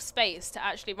a lot of space to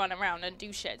actually run around and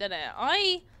do shit, doesn't it?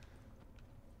 I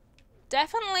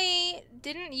definitely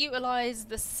didn't utilize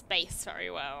the space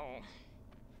very well.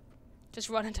 Just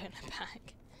run and don't look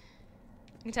back.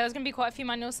 You can tell there's going to be quite a few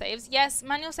manual saves. Yes,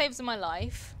 manual saves in my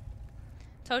life.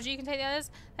 Told you can take the others.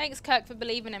 Thanks, Kirk, for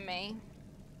believing in me.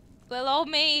 Little old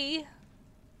me.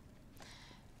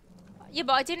 Yeah,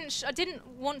 but I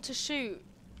didn't want to shoot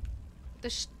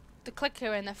the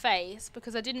clicker in the face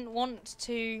because I didn't want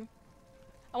to.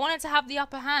 I wanted to have the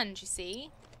upper hand, you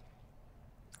see.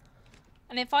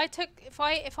 And if I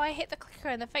hit the clicker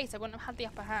in the face, I wouldn't have had the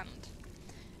upper hand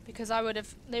because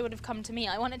they would have come to me.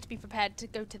 I wanted to be prepared to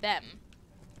go to them.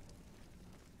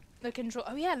 Look in drawer.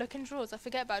 Oh yeah, look in drawers. I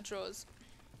forget about drawers.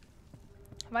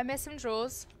 Have I missed some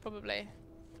drawers? Probably.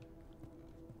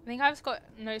 I think I've got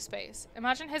no space.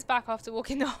 Imagine his back after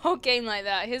walking the whole game like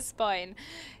that. His spine.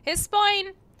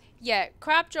 Yeah,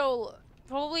 Crab Joel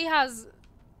probably has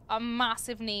a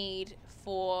massive need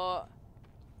for...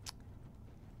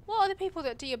 What are the people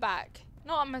that do your back?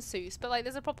 Not a masseuse, but like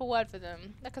there's a proper word for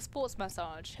them. Like a sports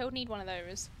massage. He'll need one of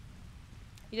those.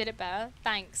 You did it better.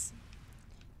 Thanks.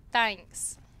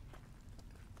 Thanks.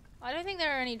 I don't think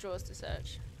there are any drawers to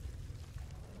search.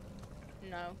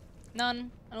 No.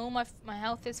 None. And all my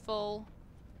health is full.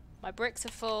 My bricks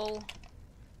are full.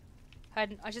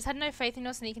 I just had no faith in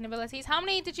your sneaking abilities. How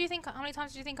many times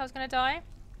did you think I was gonna die?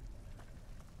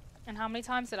 And how many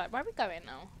times did I? Where are we going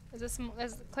now? There's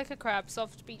Clicker Crab,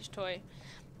 soft beach toy.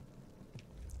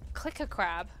 Clicker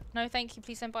Crab. No, thank you.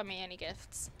 Please don't buy me any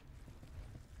gifts.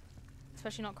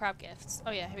 Especially not crab gifts.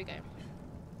 Oh yeah, here we go.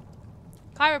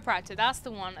 Chiropractor, that's the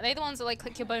one. Are they the ones that like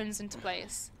click your bones into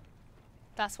place?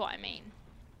 That's what I mean.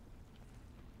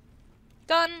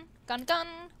 Gun! Gun, gun!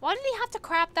 Why did he have to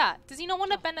crab that? Does he not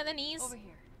want to bend at the knees? Over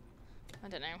here. I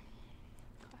don't know.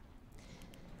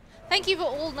 Thank you for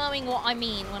all knowing what I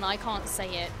mean when I can't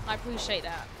say it. I appreciate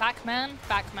that. Backman,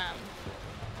 backman.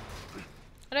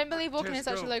 I don't believe walking in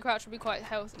such a low crouch would be quite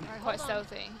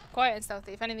stealthy. Quiet and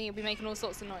stealthy. If anything, you'd be making all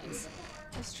sorts of noise.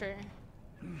 That's true.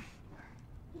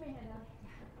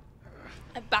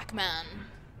 A backman.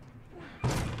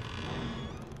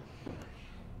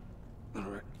 All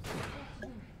right.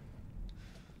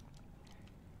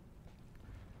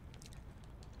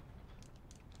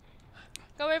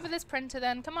 Go over this printer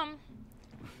then. Come on.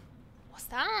 What's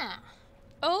that?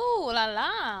 Oh, la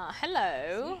la.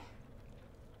 Hello.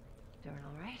 Doing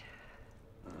all right?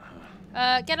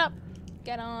 Get up.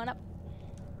 Get on up.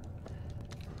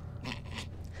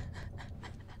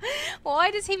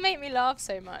 Why does he make me laugh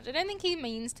so much? I don't think he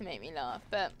means to make me laugh,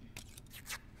 but...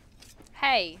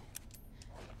 Hey.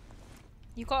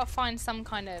 You gotta find some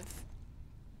kind of...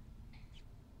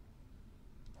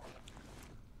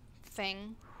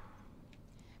 thing.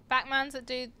 Batman's that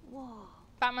dude... Whoa.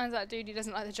 Batman's that dude who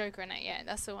doesn't like the Joker in it yet.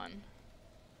 That's the one.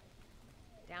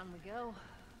 Down we go.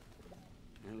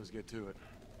 Yeah, let's get to it.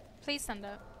 Please stand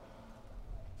up.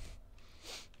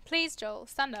 Please, Joel,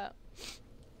 stand up.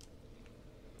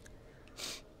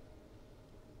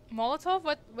 Molotov?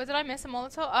 What did I miss a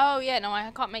Molotov? Oh yeah, no, I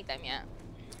can't make them yet.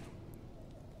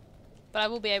 But I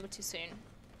will be able to soon.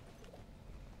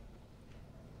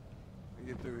 We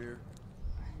get through here.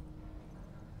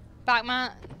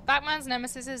 Batman's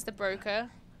nemesis is the broker.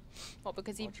 What,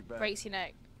 because he breaks your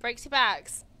neck? Breaks your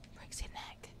backs. Breaks your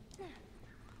neck.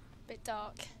 Bit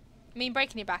dark. I mean,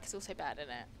 breaking your back is also bad, isn't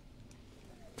it?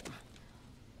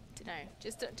 Dunno.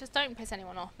 Just don't piss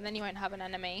anyone off, and then you won't have an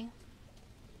enemy.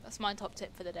 That's my top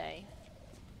tip for the day.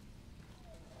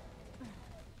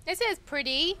 This is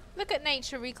pretty. Look at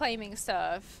nature reclaiming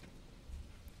stuff.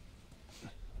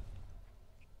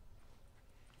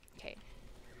 Okay.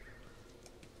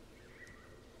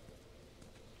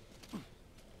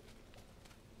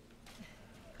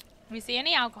 If you see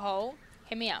any alcohol,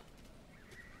 hit me up.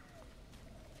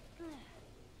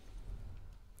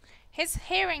 His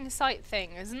hearing sight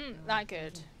thing isn't that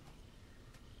good.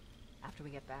 After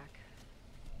we get back,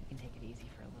 we can take it easy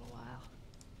for a little while.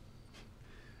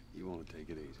 You want to take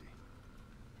it easy.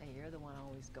 Hey, you're the one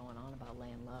always going on about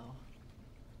laying low.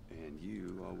 And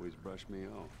you always brush me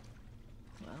off.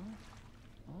 Well,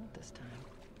 I won't this time.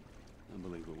 I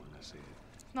believe it when I see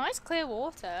it. Nice clear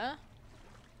water.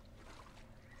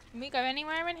 Can we go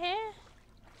anywhere in here?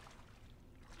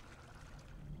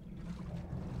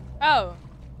 Oh.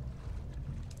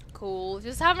 Cool.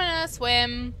 Just having a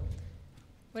swim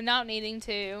without needing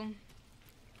to.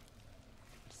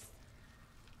 Just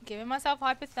giving myself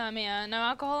hypothermia. No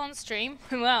alcohol on stream.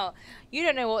 Well, you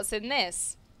don't know what's in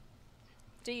this.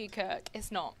 Do you, Kirk?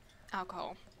 It's not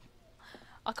alcohol.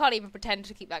 I can't even pretend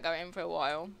to keep that going for a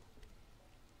while.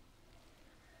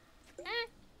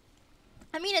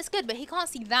 I mean, it's good, but he can't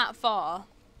see that far.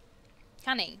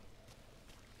 Can he?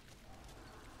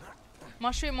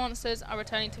 Mushroom monsters are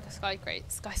returning to the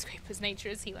skyscrapers. Nature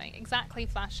is healing. Exactly,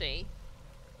 Flashy.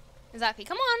 Exactly.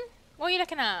 Come on. What are you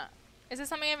looking at? Is there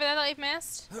something over there that I've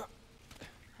missed?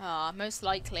 Ah, most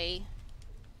likely.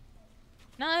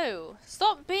 No.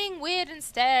 Stop being weird and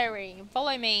staring.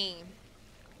 Follow me.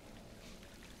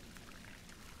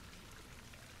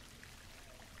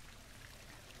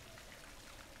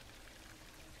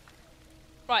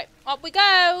 Right, up we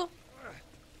go.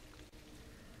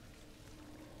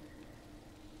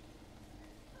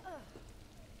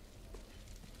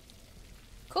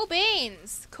 Cool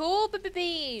beans. Cool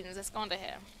beans. Let's go under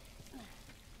here.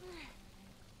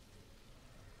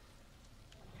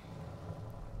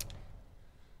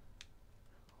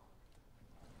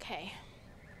 Okay.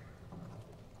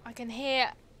 I can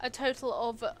hear a total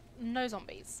of no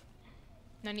zombies.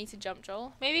 No need to jump,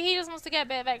 Joel. Maybe he just wants to get a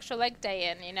bit of extra leg day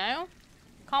in, you know?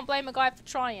 Can't blame a guy for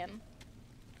trying.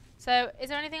 So, is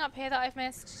there anything up here that I've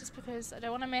missed? Just because I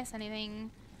don't want to miss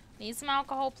anything. Need some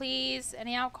alcohol, please.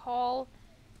 Any alcohol?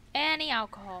 Any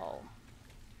alcohol.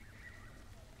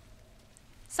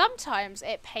 Sometimes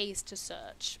it pays to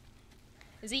search.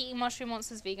 Is eating mushroom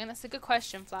monsters vegan? That's a good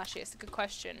question, Flashy. It's a good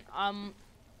question. I'll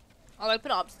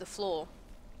open it up to the floor.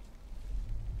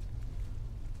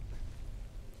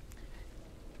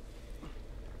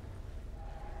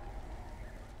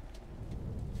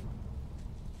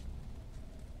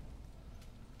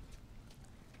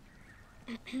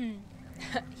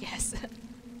 Yes.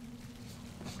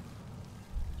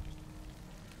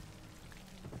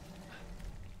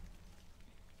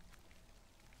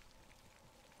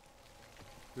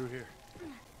 Through here.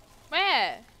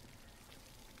 Where?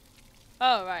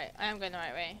 Oh, right. I am going the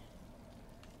right way.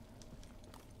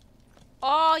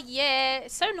 Oh, yeah.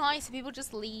 It's so nice if people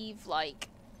just leave, like...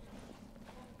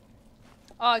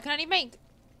 Oh, I can only make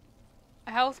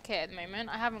a health kit at the moment.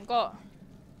 I haven't got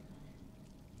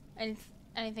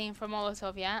anything from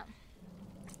Molotov yet.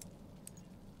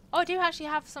 Oh, I do actually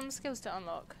have some skills to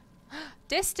unlock.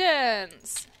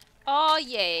 Distance! Oh,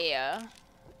 yeah.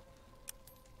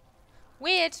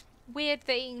 Weird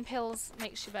that eating pills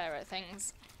makes you better at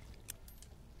things.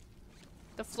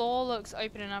 The floor looks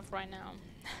open enough right now.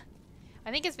 I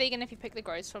think it's vegan if you pick the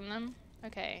grows from them.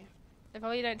 Okay. They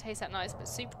probably don't taste that nice, but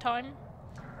soup time.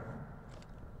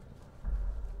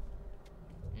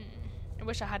 I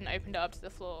wish I hadn't opened it up to the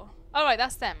floor. Oh, right,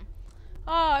 that's them.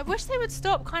 Oh, I wish they would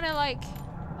stop kind of like...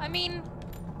 I mean,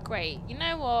 great. You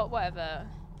know what? Whatever.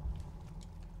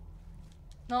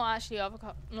 Not actually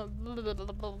alcohol. Not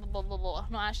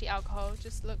actually alcohol.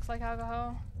 Just looks like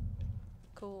alcohol.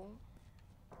 Cool.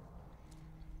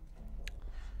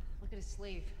 Look at his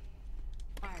sleeve.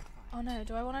 Firefly. Oh no,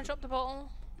 do I want to drop the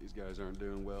bottle? These guys aren't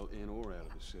doing well in or out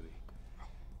of the city.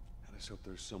 Let's hope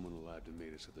there's someone alive to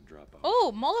meet us at the drop-off.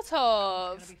 Oh,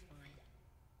 Molotov! It's gonna be fine.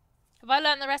 Have I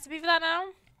learned the recipe for that now?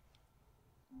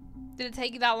 Did it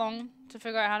take you that long to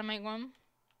figure out how to make one?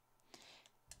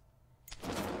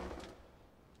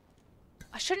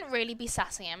 I shouldn't really be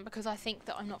sassing him because I think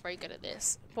that I'm not very good at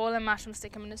this. Boil and mash and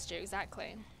stick them in a stew,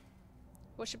 exactly.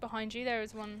 Watch it behind you, there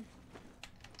is one.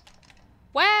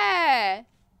 Where?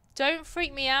 Don't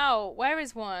freak me out. Where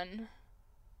is one?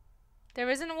 There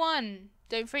isn't one.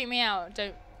 Don't freak me out.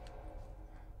 Don't.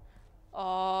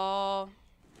 Oh.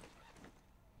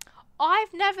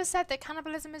 I've never said that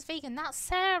cannibalism is vegan. That's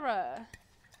Sarah.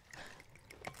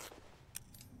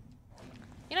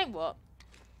 You know what?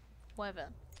 Whatever.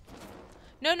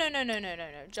 No.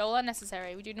 Joel,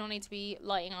 unnecessary. We do not need to be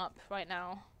lighting up right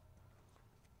now.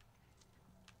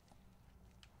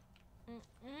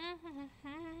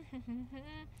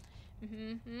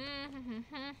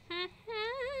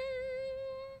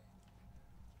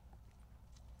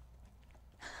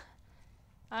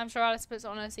 I'm sure Alice puts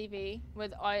on her CV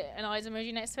with an eyes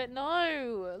emoji next to it.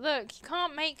 No! Look, you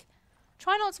can't make...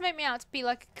 Try not to make me out to be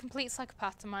like a complete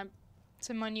psychopath to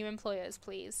my new employers,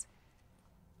 please.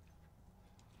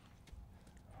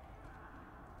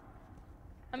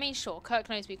 I mean, sure, Kirk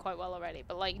knows me quite well already,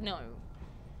 but like, no.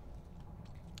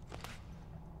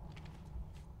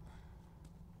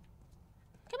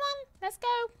 Come on, let's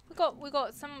go. We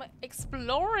got some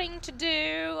exploring to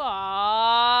do.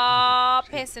 Ah,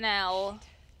 pissing.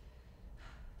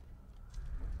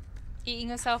 Eating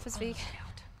herself as vegan.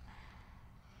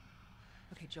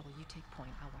 Okay, Joel, you take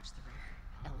point. I'll watch the rear.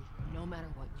 Ellie, no matter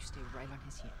what, you stay right on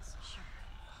his heels. Sure.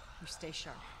 You stay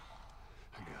sharp.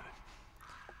 I got it.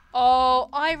 Oh,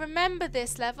 I remember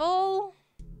this level.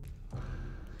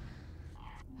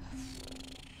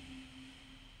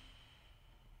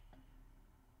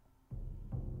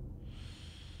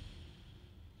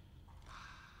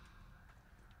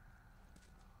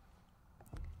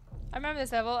 I remember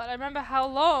this level, and I remember how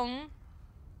long...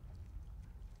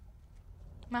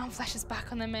 Mount Flesh is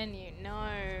back on the menu. No.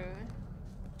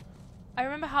 I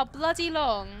remember how bloody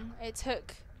long it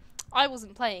took... I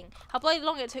wasn't playing. How bloody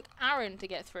long it took Aaron to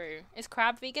get through. Is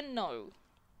Crab vegan? No.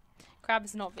 Crab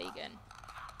is not vegan.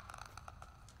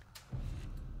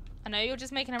 I know you're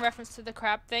just making a reference to the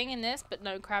crab thing in this, but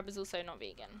no, Crab is also not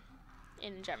vegan.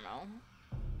 In general.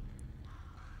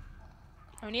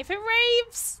 Only if it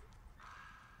raves!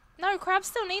 No, crabs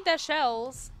still need their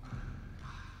shells.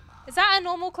 Is that a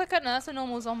normal clicker? No, that's a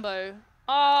normal zombo.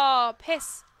 Oh,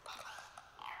 piss.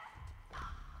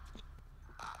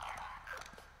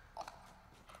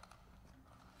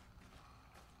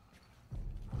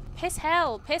 Piss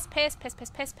hell. Piss, piss, piss,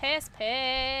 piss, piss, piss,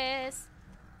 piss.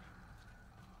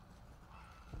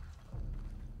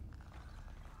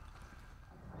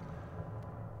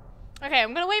 Okay,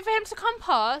 I'm gonna wait for him to come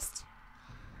past.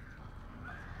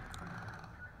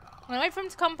 I'm gonna wait for him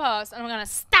to come past and I'm gonna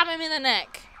stab him in the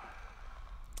neck.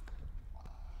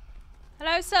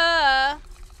 Hello, sir.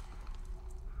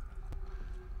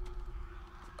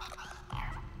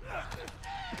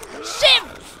 Shit!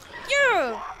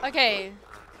 You! Okay.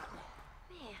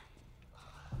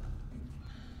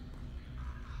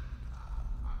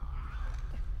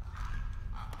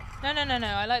 No.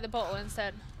 I like the bottle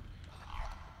instead.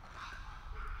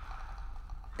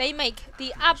 They make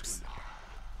the absolute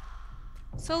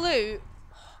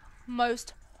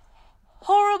most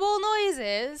horrible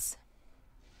noises.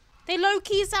 They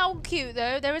low-key sound cute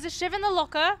though. There is a shiv in the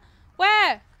locker.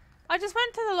 Where? I just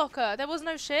went to the locker. There was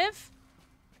no shiv.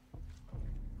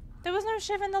 There was no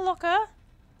shiv in the locker.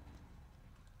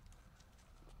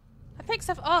 I picked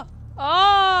stuff up.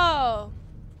 Oh!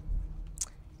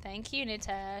 Thank you,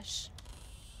 Nitesh.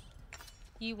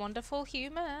 You wonderful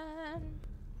human.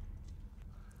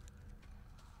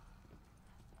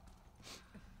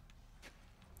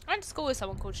 I went to school with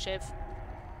someone called Shiv.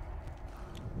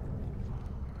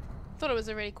 Thought it was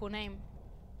a really cool name.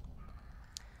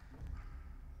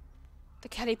 The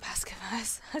Kelly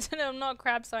Pascavers. I don't know, I'm not a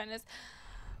crab scientist.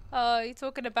 Oh, you're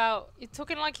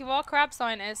talking like you are crab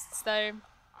scientists, though.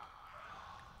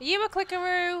 Are you a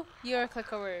clickaroo? You're a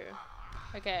clickaroo.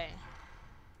 Okay.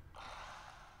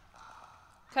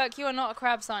 Kirk, you are not a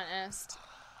crab scientist.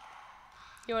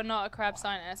 You are not a crab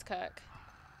scientist, Kirk.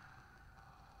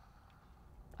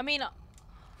 I mean...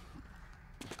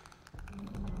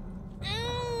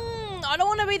 I don't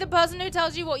want to be the person who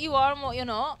tells you what you are and what you're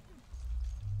not.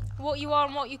 What you are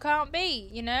and what you can't be,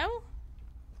 you know?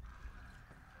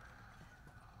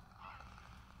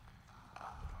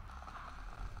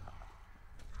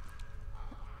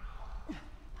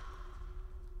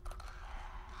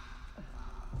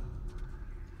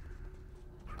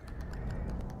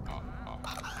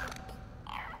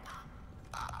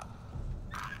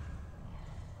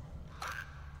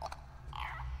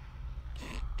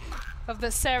 Of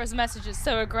the Sarah's message is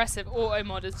so aggressive,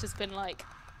 Automod has just been like...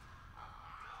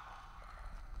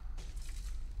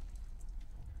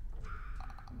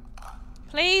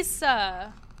 Please,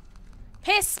 sir.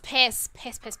 Piss, piss,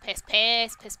 piss, piss, piss,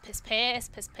 piss, piss, piss, piss,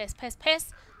 piss, piss, piss,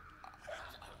 piss.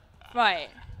 Right.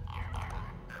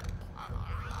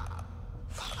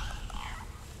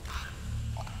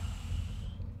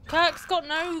 Kirk's got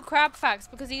no crab facts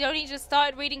because he only just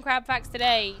started reading crab facts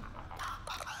today.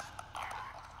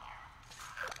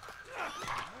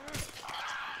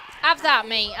 Have that,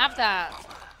 mate. Have that.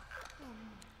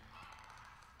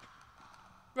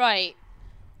 Right.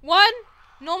 1.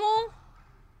 Normal.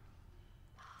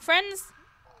 Friends.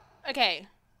 Okay.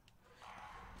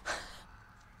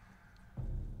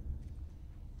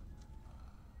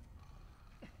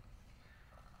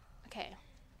 Okay.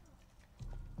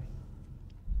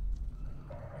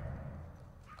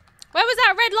 Where was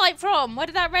that red light from? Where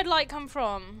did that red light come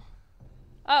from?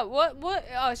 Oh, what?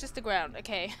 Oh, it's just the ground.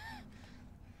 Okay.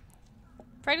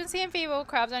 Pregnancy and fever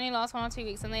crabs only last 1 or 2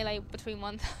 weeks and they lay between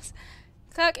 1,000.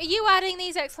 Kirk, are you adding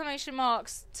these exclamation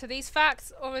marks to these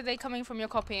facts or are they coming from your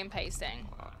copy and pasting?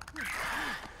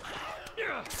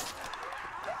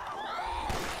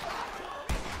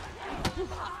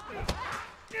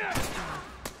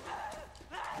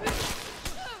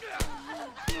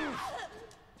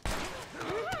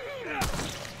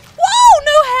 Whoa,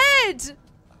 no head!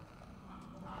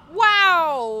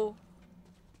 Wow!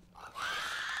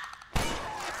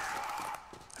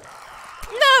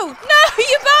 No! No,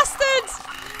 you bastards!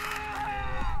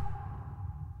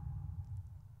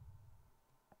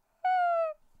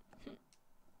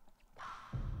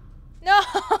 No!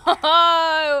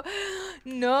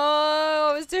 No!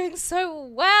 I was doing so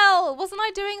well! Wasn't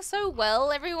I doing so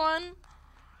well, everyone?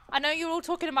 I know you're all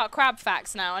talking about crab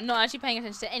facts now and not actually paying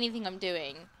attention to anything I'm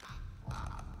doing.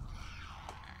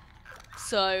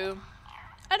 So,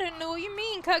 I don't know what you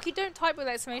mean, Kirk. You don't type with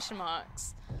exclamation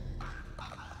marks.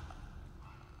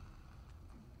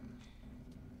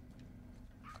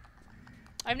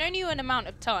 I've known you an amount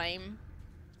of time.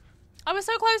 I was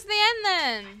so close to the end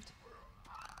then.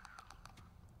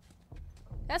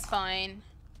 That's fine.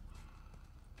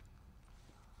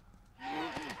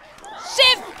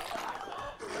 Shiv!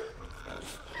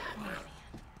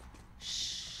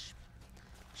 Shh.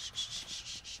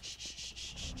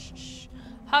 Shh.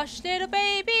 Hush, little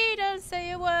baby, don't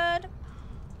say a word.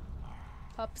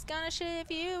 Pop's gonna shiv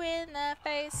you in the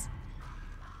face.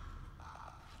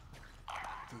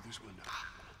 Through this window.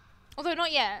 Although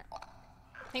not yet.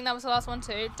 I think that was the last one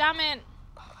too. Damn it.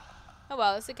 Oh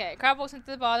well, it's okay. Crab walks into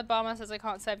the bar. The barman says, I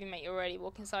can't serve you, mate. You're already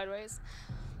walking sideways.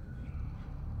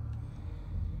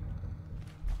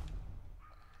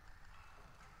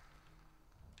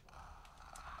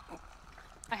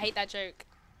 I hate that joke.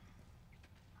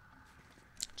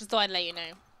 Just thought I'd let you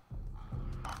know.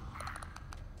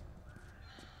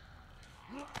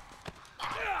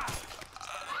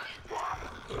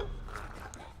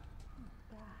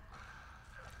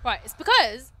 Right, it's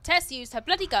because Tess used her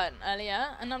bloody gun earlier,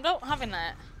 and I'm not having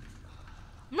that.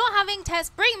 I'm not having Tess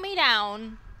bring me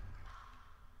down.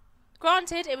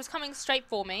 Granted, it was coming straight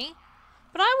for me,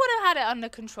 but I would have had it under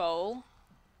control.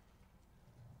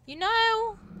 You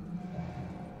know?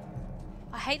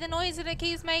 I hate the noise that it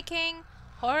keeps making.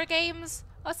 Horror games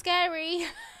are scary.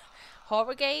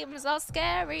 Horror games are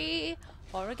scary.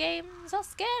 Horror games are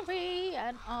scary,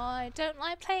 and I don't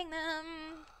like playing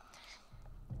them.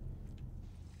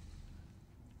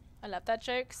 I love that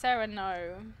joke. Sarah,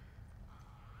 no.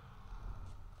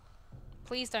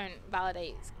 Please don't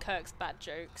validate Kirk's bad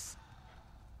jokes.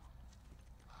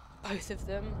 Both of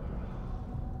them.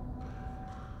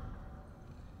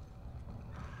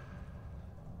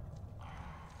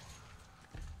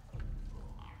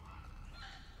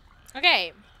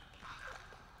 Okay.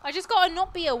 I just gotta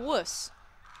not be a wuss.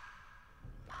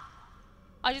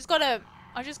 I just gotta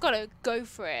go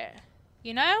for it.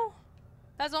 You know?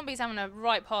 That zombie's having a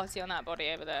right party on that body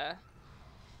over there.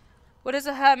 What does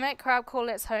a hermit crab call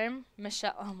its home?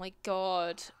 Michelle. Oh my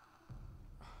god.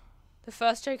 The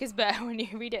first joke is better when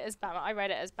you read it as Batman. I read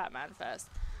it as Batman first.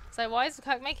 So why is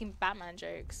Kirk making Batman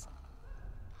jokes?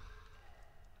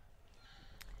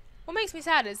 What makes me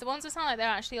sad is the ones that sound like they're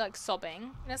actually like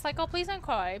sobbing. And it's like, oh, please don't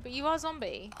cry, but you are a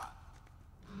zombie.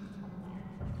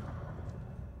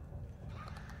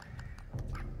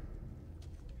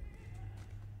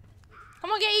 Come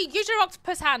on, use your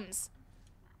octopus hands.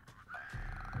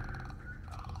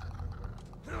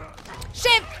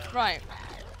 Shit! Right.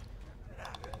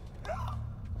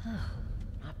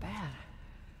 Not bad.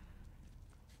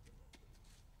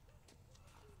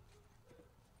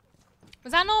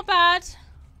 Was that not bad?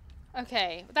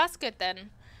 Okay, that's good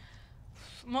then.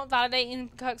 I'm not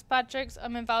validating Kirk's bad jokes,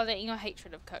 I'm invalidating your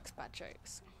hatred of Kirk's bad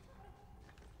jokes.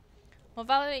 Well,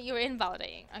 validate, you're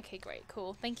invalidating. Okay, great,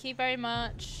 cool. Thank you very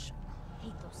much.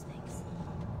 Hate those things.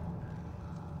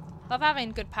 Love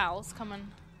having good pals come and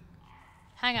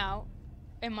hang out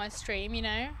in my stream, you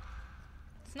know?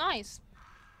 It's nice.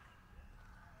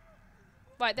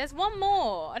 Right, there's one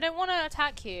more. I don't want to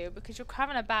attack you because you're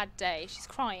having a bad day. She's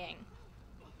crying.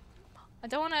 I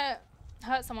don't want to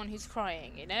hurt someone who's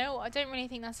crying, you know? I don't really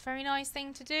think that's a very nice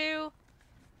thing to do.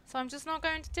 So I'm just not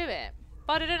going to do it.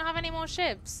 But I don't have any more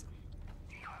shivs.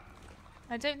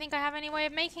 I don't think I have any way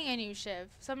of making a new shiv.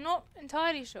 So I'm not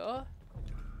entirely sure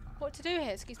what to do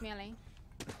here. Excuse me, Ellie.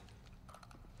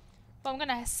 But I'm going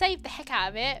to save the heck out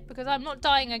of it because I'm not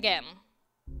dying again.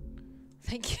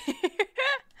 Thank you.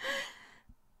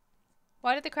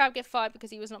 Why did the crab get fired? Because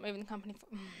he was not moving the company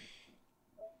forward.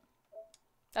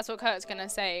 That's what Kurt's going to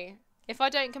say. If I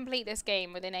don't complete this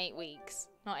game within 8 weeks,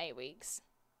 not 8 weeks,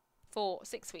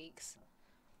 6 weeks,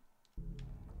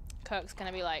 Kirk's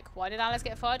going to be like, why did Alice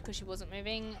get fired? Because she wasn't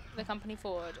moving the company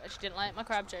forward and she didn't like my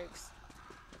crab jokes.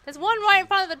 There's one right in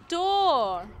front of the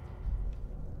door.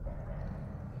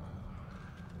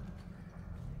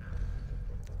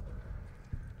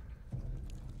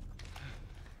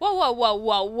 Whoa, whoa, whoa,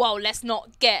 whoa, whoa. Let's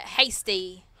not get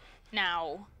hasty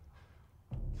now.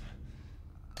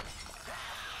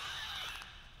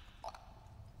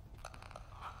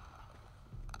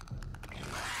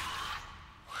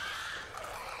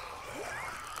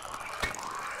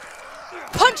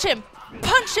 Punch him!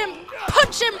 Punch him!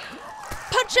 Punch him!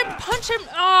 Punch him! Punch him!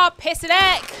 Oh, piss it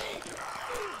heck!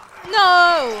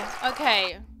 No!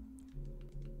 Okay.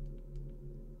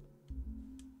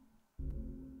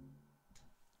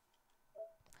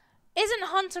 Isn't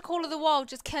Hunter Call of the Wild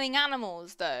just killing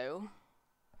animals, though?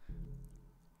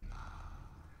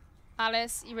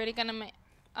 Alice, you really gonna make...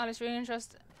 Alice, really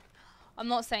interested? I'm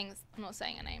not saying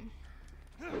a name.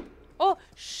 Oh!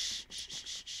 Shh, shh,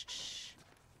 shh, shh, shh, shh.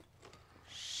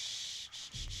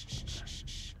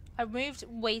 I moved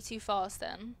way too fast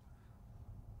then.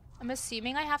 I'm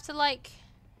assuming I have to, like,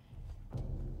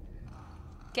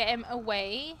 get him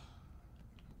away.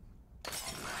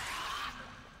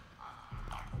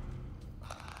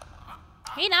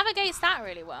 He navigates that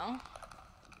really well.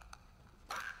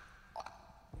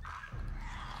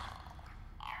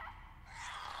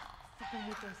 Fucking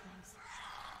hate those things.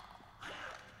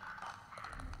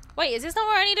 Wait, is this not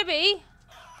where I need to be?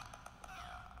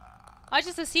 I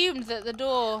just assumed that the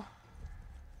door...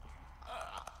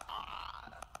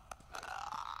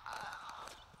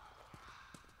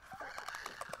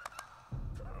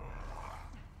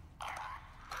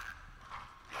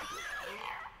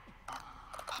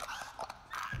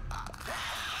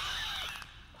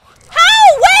 How?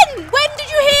 When? When did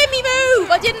you hear me move?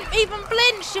 I didn't even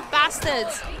flinch, you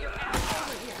bastards.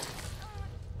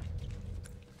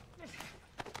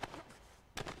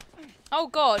 Oh,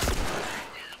 God.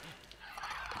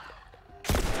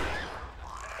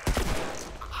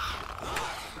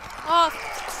 Oh,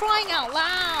 crying out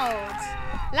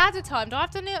loud. Ladder time. Do I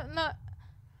have to...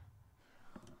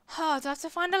 Oh, do I have to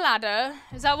find a ladder?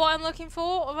 Is that what I'm looking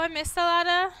for? Have I missed the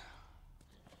ladder?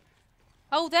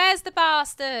 Oh, there's the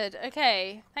bastard.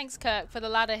 Okay. Thanks, Kirk, for the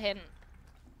ladder hint.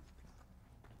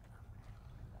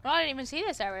 Well, I didn't even see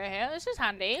this area here. This is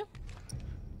handy.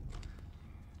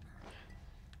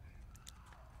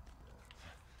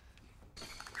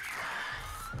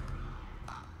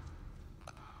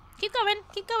 Keep going.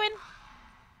 Keep going.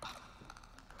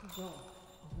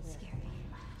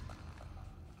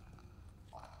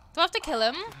 Do I have to kill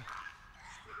him?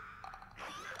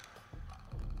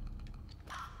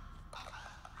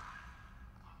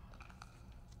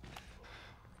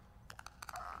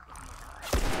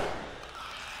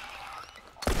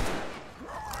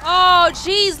 Oh,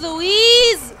 jeez,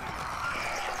 Louise!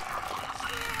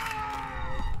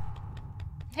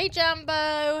 Hey,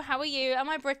 Jumbo. How are you? Am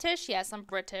I British? Yes, I'm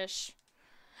British.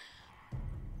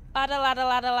 Ladder, ladder,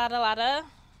 ladder, ladder, ladder.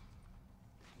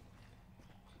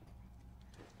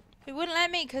 He wouldn't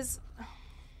let me because...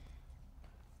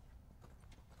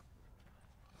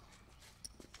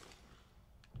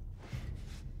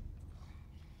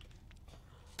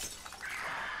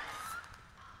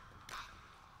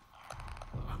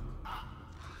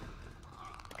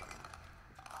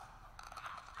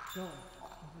 Go over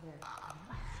there.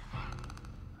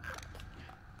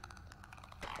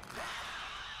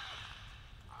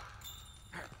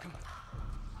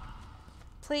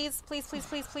 Please, please, please,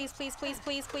 please, please, please, please,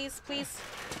 please, please, please.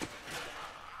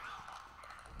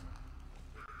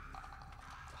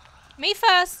 Me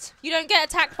first. You don't get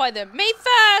attacked by them. Me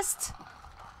first.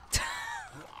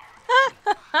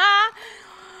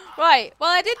 Right. Well,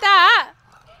 I did that.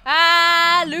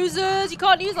 Ah, losers. You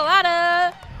can't use a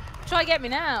ladder. Try to get me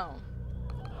now.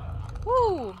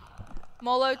 Woo.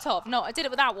 Molotov. No, I did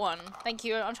it with that one. Thank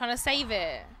you. I'm trying to save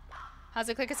it. How's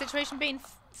the clicker situation been?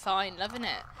 Fine. Loving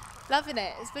it. Loving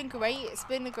it. It's been great. It's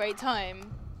been a great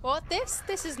time. What? This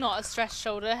is not a stress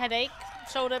shoulder headache.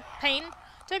 Shoulder pain.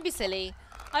 Don't be silly.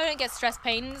 I don't get stress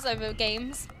pains over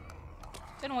games.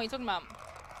 Don't know what you're talking about.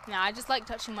 Nah, I just like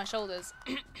touching my shoulders.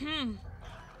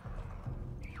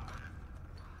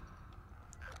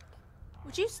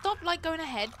 Would you stop like going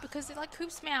ahead? Because it like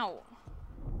creeps me out.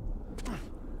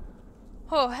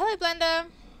 Oh, hello Blender.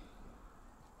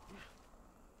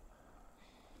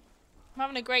 I'm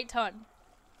having a great time.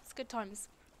 It's good times.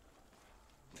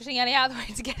 Pushing Ellie out of the way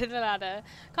to get in the ladder.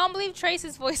 Can't believe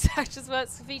Tracer's voice actress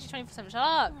works for Feature 24/7. Shut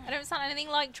up. I don't sound anything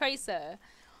like Tracer.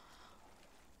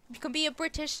 You can be a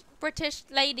British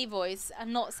lady voice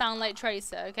and not sound like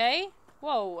Tracer, okay?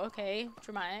 Whoa, okay.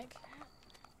 Dramatic.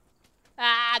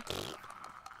 Ah, pfft.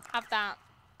 Have that.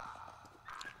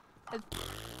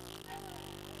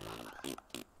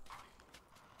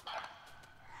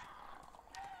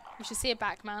 We should see a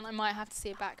Batman. I might have to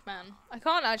see a Batman. I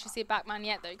can't actually see a Batman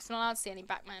yet though, because I'm not allowed to see any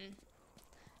Batman.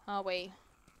 Are we?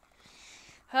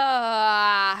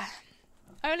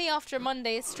 Only after a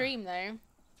Monday stream though.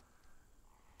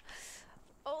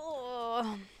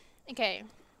 Oh, okay.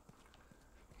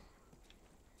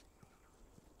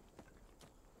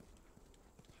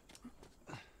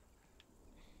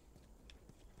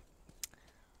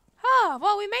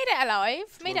 Well, we made it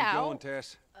alive. Made it out. Going,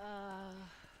 Tess?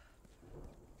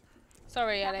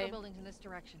 Sorry, Capitol Ellie. buildings in this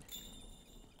direction.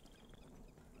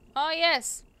 Oh,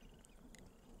 yes.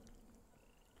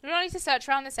 We don't need to search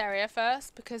around this area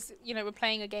first because, you know, we're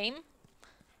playing a game.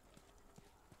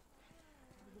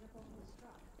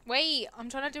 Wait, I'm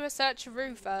trying to do a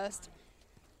search-a-roo first.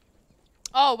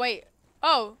 Oh, wait.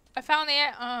 Oh, I found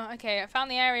the okay, I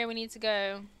found the area we need to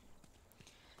go.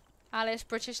 Alice,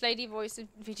 British lady voice of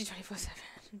VG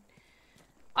 24/7.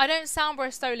 I don't sound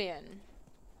Bristolian.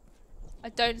 I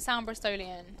don't sound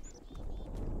Bristolian.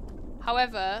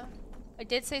 However, I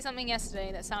did say something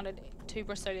yesterday that sounded too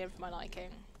Bristolian for my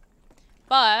liking.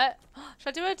 But, should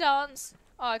I do a dance?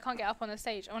 Oh, I can't get up on the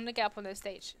stage. I want to get up on the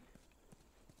stage.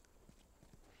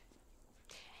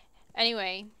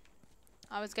 Anyway,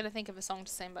 I was going to think of a song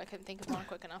to sing, but I couldn't think of one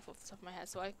quick enough off the top of my head.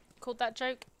 So I called that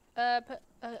joke,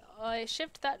 I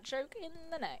shivved that joke in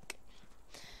the neck.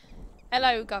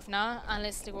 Hello, Governor, and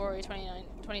Liz Glory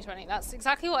 2020. That's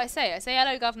exactly what I say. I say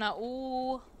hello, Governor,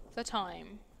 all the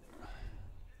time.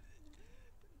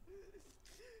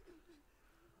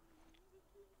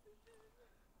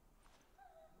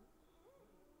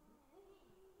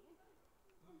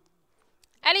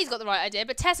 Ellie's got the right idea,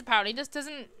 but Tess apparently just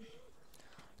doesn't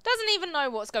even know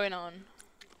what's going on.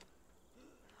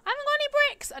 I haven't got any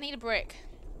bricks. I need a brick.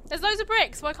 There's loads of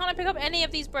bricks. Why can't I pick up any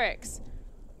of these bricks?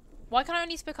 Why can't I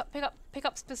only pick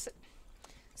up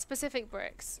specific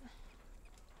bricks?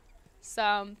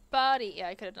 Somebody, yeah,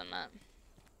 I could have done that.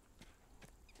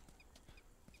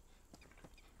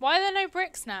 Why are there no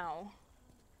bricks now?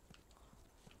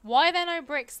 Why are there no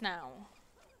bricks now?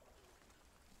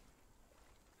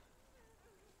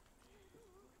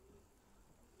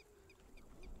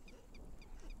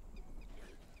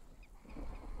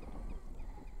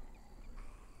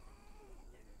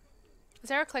 Is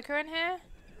there a clicker in here?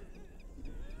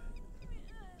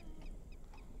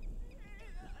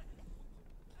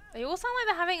 They all sound like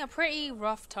they're having a pretty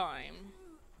rough time.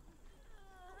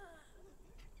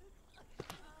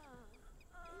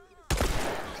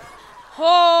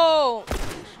 Whoa!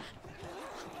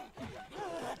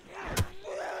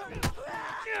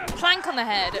 Plank on the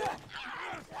head.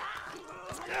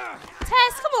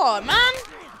 Tess, come on, man!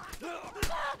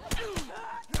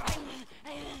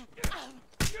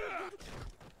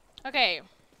 Okay.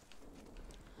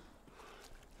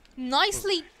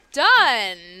 Nicely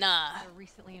done! They're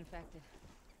recently infected.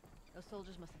 Those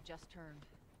soldiers must have just turned.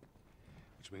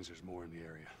 Which means there's more in the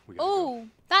area. We gotta Oh,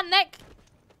 that neck.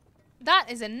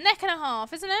 That is a neck and a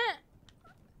half, isn't it?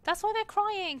 That's why they're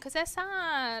crying, because they're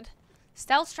sad.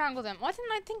 Stealth strangle them. Why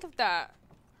didn't I think of that?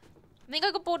 I think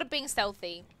I got bored of being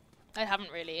stealthy. I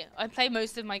haven't really. I play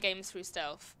most of my games through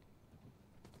stealth.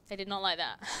 They did not like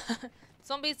that.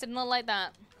 Zombies did not like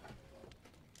that.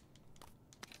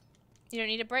 You don't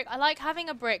need a brick. I like having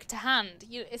a brick to hand.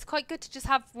 It's quite good to just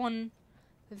have one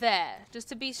there, just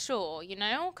to be sure, you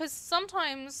know? Because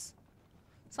sometimes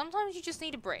you just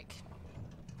need a brick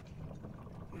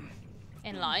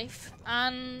in life.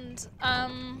 And,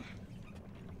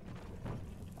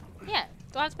 yeah.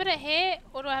 Do I have to put it here,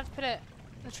 or do I have to put it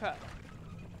in the truck?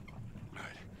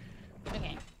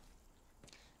 Okay.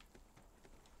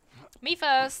 Me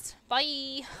first.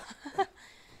 Bye.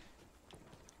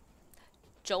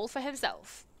 Joel for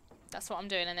himself. That's what I'm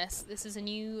doing in this. This is a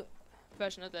new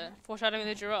version of the foreshadowing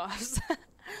the giraffes.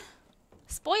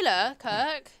 Spoiler,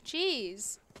 Kirk.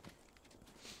 Jeez.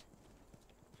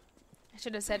 I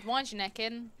should have said, wind your neck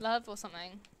in, love, or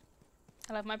something.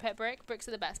 I love my pet brick. Bricks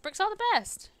are the best. Bricks are the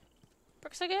best.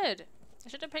 Bricks are good. I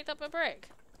should have picked up a brick.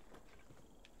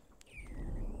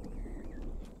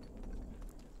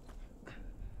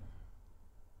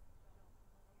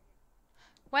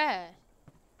 Where?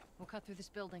 We'll cut through this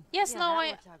building. Yes, Yeah, no,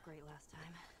 that worked out great last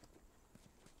time.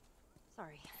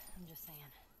 Sorry, I'm just saying.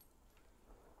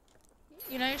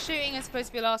 You know, shooting is supposed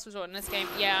to be a last resort in this game.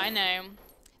 Yeah, I know.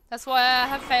 That's why I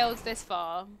have failed this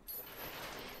far.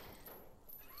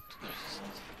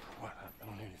 What? I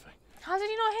don't hear anything. How did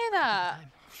he not hear that?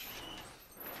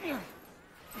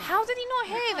 How did he not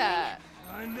hear that?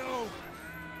 I know.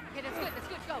 Okay, that's good. That's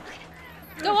good. Go.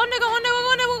 Go under, go under,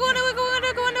 go under, go under, go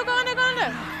under, go under, go under, go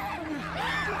under.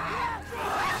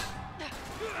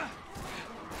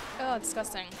 Oh,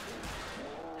 disgusting.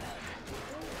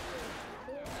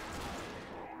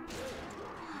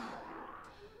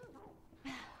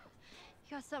 You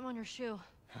got something on your shoe.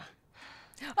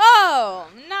 Oh,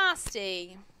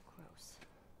 nasty. Gross.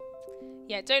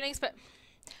 Yeah, don't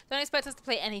expect us to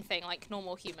play anything like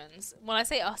normal humans. When I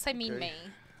say us, I mean me.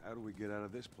 How do we get out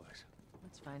of this place?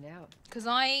 Let's find out. Because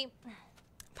I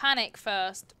panic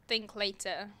first, think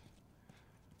later.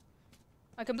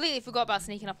 I completely forgot about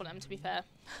sneaking up on them, to be fair.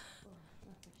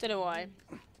 Don't know why.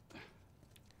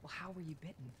 Well, how were you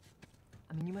bitten?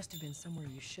 I mean, you must have been somewhere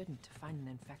you shouldn't to find an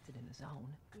infected in the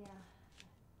zone. Yeah.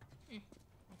 I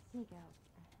sneak out.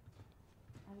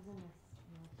 I was in this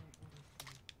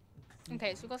military.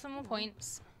 Okay, so we've got some more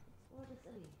points. Or the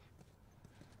city.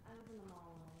 I was in the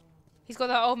mall. He's got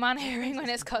that old man hearing when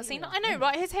it's cutscene. I know,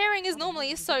 right? His hearing is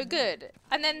normally so good,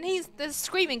 and then there's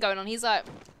screaming going on. He's like,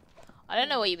 I don't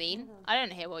know what you mean. I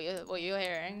don't hear what you're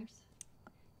hearing.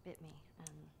 Bit me, and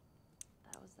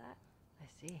that was that. I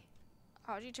see.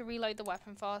 Allowed you to reload the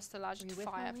weapon faster. Allowed you to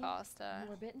fire faster. You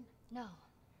were bitten? No.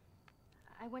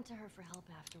 I went to her for help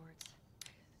afterwards.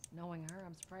 Knowing her,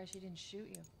 I'm surprised she didn't shoot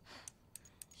you.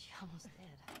 She almost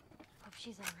did. Hope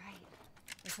she's alright.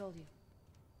 I told you.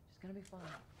 She's gonna be fine.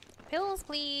 Pills,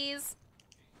 please.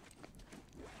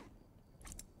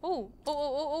 Oh, oh,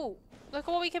 oh, oh, oh. Look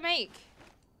at what we can make.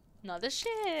 Another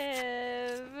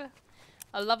shiv.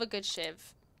 I love a good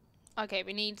shiv. Okay,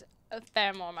 we need a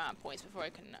fair more amount of points before I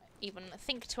can even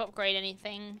think to upgrade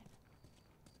anything.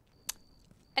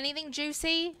 Anything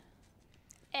juicy?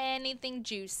 Anything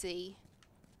juicy?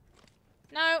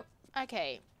 No?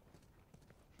 Okay.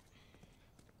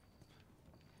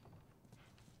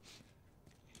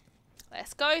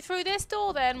 Let's go through this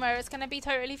door then, where it's going to be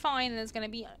totally fine and there's going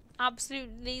to be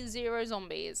absolutely zero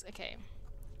zombies. Okay.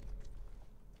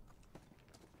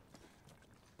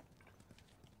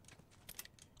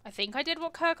 I think I did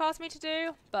what Kirk asked me to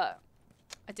do, but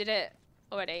I did it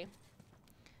already.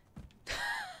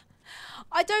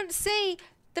 I don't think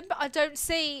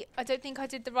I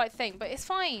did the right thing, but it's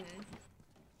fine.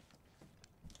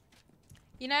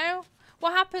 You know?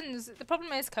 What happens, the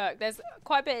problem is, Kirk, there's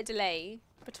quite a bit of delay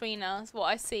between us, what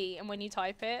I see, and when you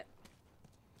type it.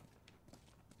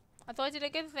 I thought I did a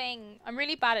good thing. I'm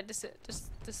really bad at just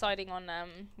deciding on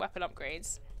weapon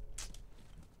upgrades.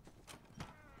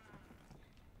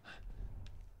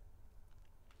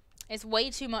 It's way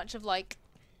too much of like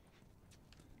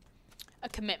a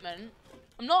commitment.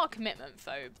 I'm not a commitment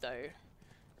phobe though,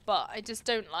 but I just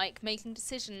don't like making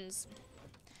decisions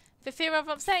for fear of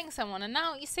upsetting someone. And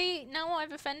now, you see, now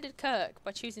I've offended Kirk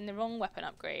by choosing the wrong weapon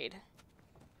upgrade.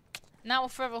 And that will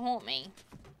forever haunt me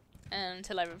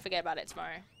until I forget about it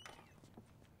tomorrow.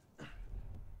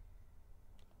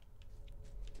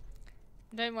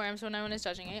 Don't worry, I'm sure no one is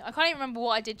judging you. I can't even remember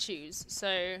what I did choose,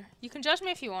 so you can judge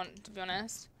me if you want, to be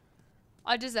honest.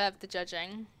 I deserve the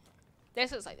judging.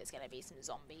 This looks like there's going to be some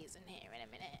zombies in here in a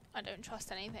minute. I don't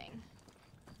trust anything.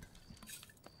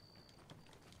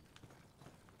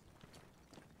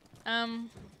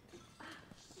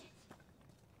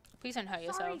 Please don't hurt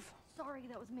yourself. Sorry,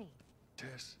 that was me.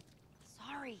 Tess.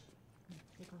 Sorry.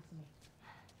 Stay close to me.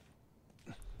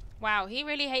 Wow, he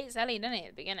really hates Ellie, doesn't he, at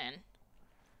the beginning?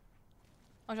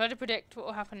 I'll try to predict what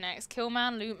will happen next. Kill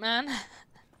man, loot man.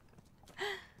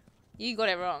 You got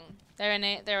it wrong. There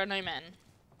are no men.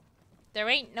 There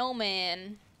ain't no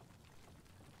men.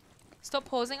 Stop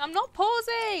pausing. I'm not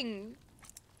pausing!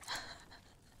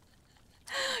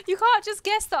 You can't just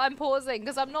guess that I'm pausing,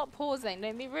 because I'm not pausing.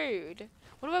 Don't be rude.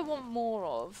 What do I want more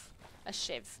of? A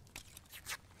shiv.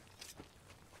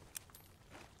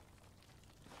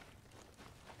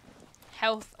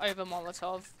 Health over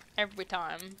Molotov. Every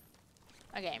time.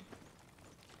 Okay.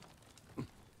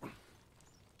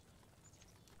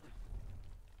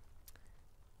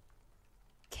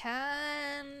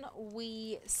 Can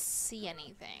we see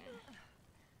anything?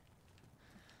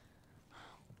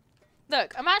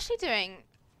 Look, I'm actually doing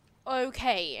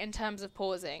okay in terms of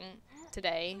pausing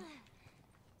today.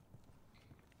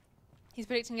 He's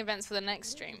predicting events for the next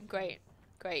stream. Great.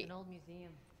 Great. An old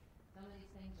museum. Some of these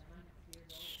things are hundreds of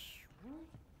years old.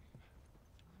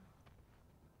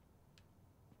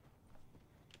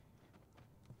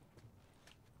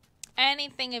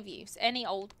 Anything of use. Any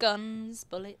old guns,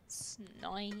 bullets,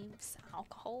 knives,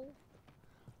 alcohol.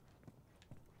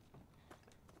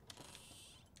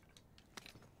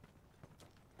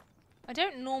 I do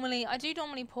normally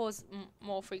pause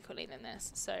more frequently than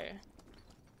this, so.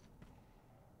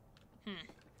 Well,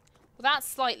 that's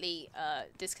slightly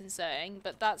disconcerting,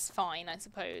 but that's fine, I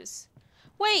suppose.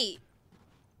 Wait!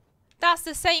 That's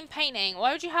the same painting.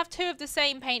 Why would you have two of the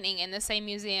same painting in the same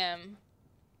museum?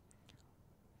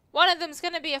 One of them's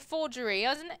gonna be a forgery,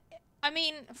 isn't it? I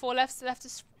mean, four left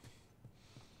is...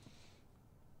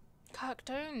 Kirk,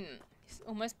 don't. He's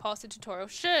almost past the tutorial.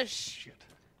 Shush! Shit.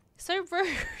 So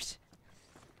rude.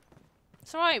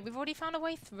 It's alright, we've already found a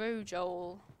way through,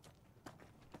 Joel.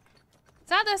 Is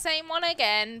that the same one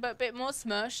again, but a bit more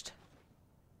smushed?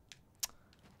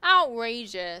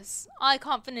 Outrageous. I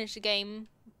can't finish a game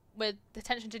with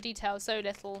attention to detail so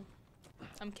little.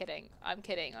 I'm kidding. I'm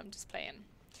kidding. I'm just playing.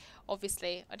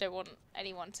 Obviously, I don't want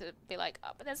anyone to be like,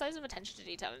 oh, but there's loads of attention to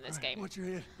detail in this game. Watch your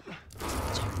head.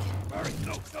 All right,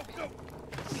 go.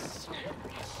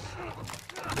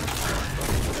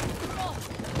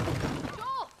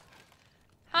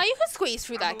 Oh, you can squeeze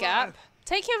through that gap.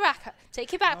 Take your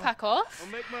backpack off.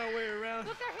 I'll make my way around.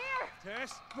 Look, they're here!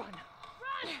 Tess? Run!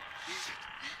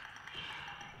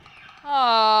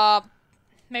 Ah,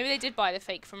 maybe they did buy the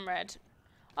fake from Red.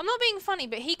 I'm not being funny,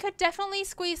 but he could definitely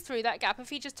squeeze through that gap if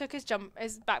he just took his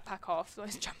backpack off, or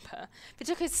his jumper. If he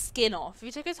took his skin off, if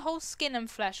he took his whole skin and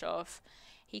flesh off,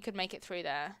 he could make it through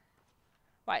there.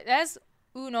 Right, there's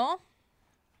uno.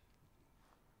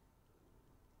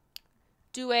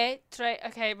 Due, tre.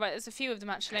 Okay, right, there's a few of them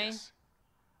actually. Tess.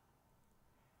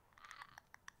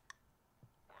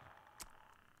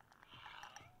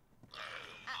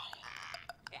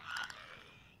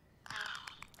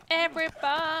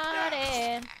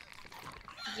 Everybody,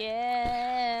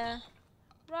 yeah,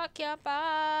 rock your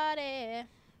body.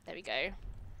 There we go.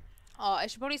 Oh, I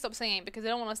should probably stop singing because I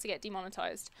don't want us to get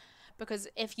demonetized. Because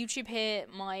if YouTube hear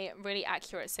my really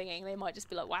accurate singing, they might just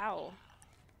be like, wow,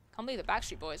 can't believe the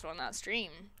Backstreet Boys were on that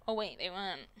stream. Oh wait, they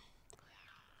weren't.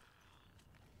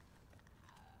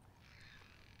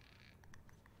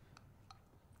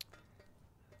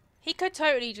 He could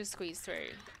totally just squeeze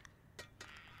through.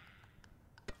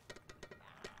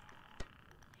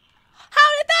 How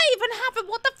did that even happen?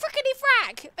 What the frickity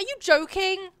frack? Are you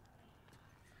joking?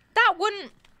 That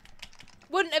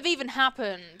wouldn't have even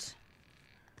happened.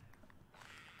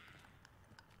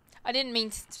 I didn't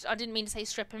mean to say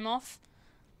strip him off.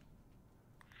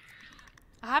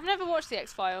 I have never watched the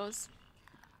X-Files.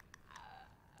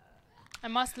 I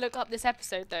must look up this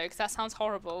episode though, because that sounds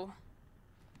horrible.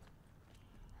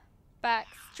 Back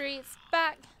streets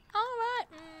back. All right.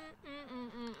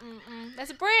 There's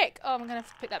a brick. Oh, I'm gonna have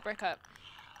to pick that brick up.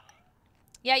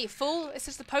 Yeah, you fool. It's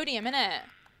just the podium, innit?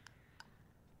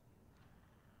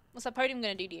 What's that podium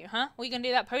gonna do to you, huh? What are you gonna do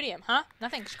to that podium, huh?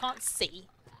 Nothing, 'cause you can't see.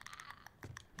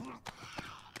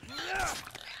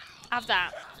 Have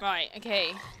that. Right,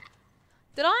 okay.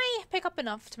 Did I pick up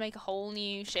enough to make a whole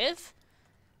new shiv?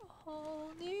 A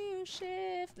whole new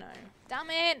shiv. No. Damn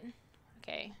it.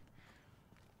 Okay.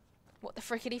 What the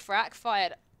frickety frack?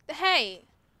 Fired. Hey!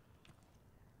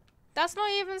 That's not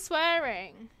even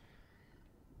swearing.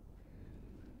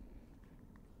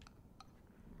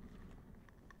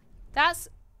 That's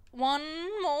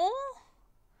one more.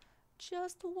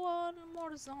 Just one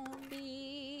more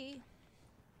zombie.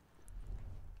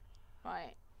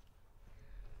 Right.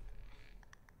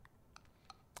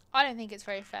 I don't think it's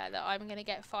very fair that I'm gonna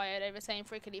get fired over saying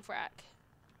frickety frack.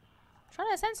 I'm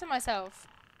trying to censor myself.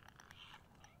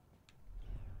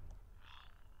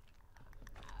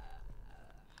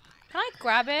 Can I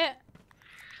grab it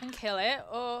and kill it,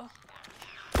 or...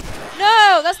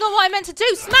 No, that's not what I meant to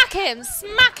do. Smack him.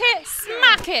 Smack it.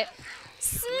 Smack it.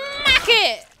 Smack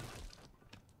it.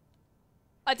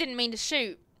 I didn't mean to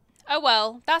shoot. Oh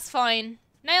well, that's fine.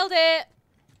 Nailed it.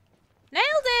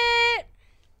 Nailed it.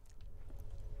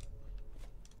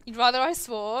 You'd rather I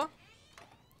swore?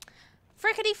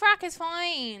 Frickety frack is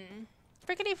fine.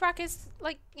 Frickety frack is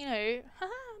like, you know,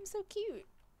 haha, I'm so cute.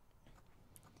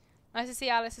 Nice to see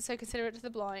Alice is so considerate to the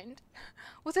blind.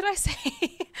 What did I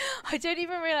say? I don't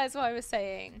even realise what I was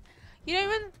saying. You know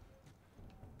when...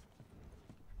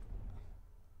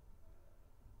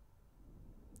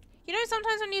 You know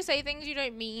sometimes when you say things you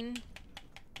don't mean?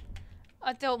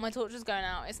 I thought my torch was going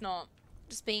out. It's not.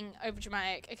 Just being over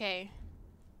dramatic. Okay.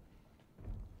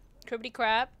 Cribbity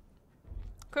crab.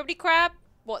 Cribbity crab.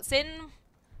 What's in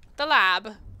the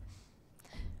lab?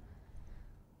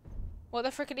 What the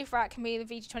frickety frack can be the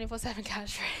VG 24/7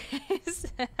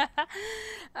 catchphrase.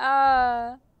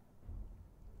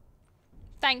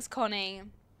 Thanks, Connie.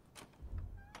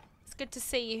 It's good to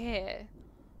see you here.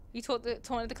 You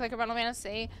taunted the clicker around on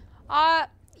fantasy. Yeah,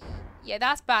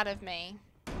 that's bad of me.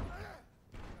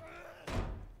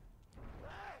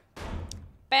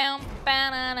 Bam,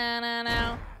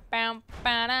 ba-na-na-na-na. Bam,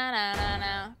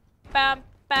 ba-na-na-na-na. Bam,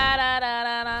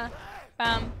 ba-da-da-da-da.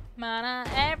 Bam, mana,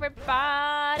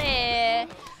 everybody.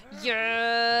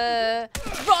 Yeah.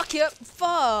 Rock it.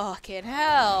 Fucking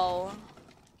hell.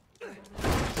 I'm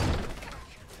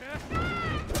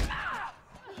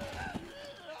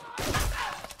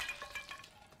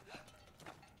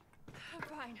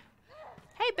fine.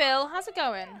 Hey, Bill. How's it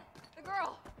going? The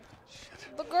girl.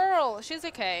 The girl. She's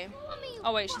okay.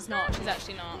 Oh, wait. She's not. She's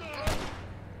actually not.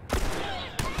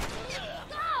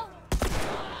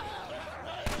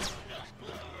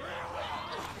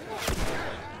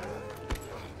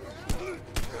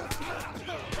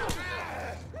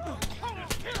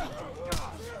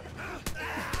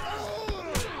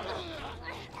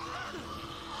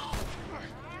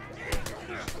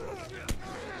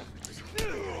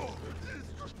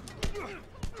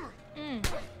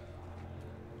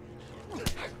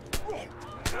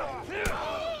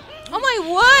 Oh my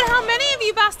word, how many of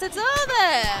you bastards are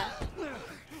there?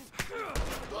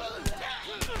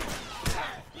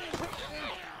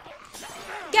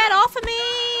 Get off of me!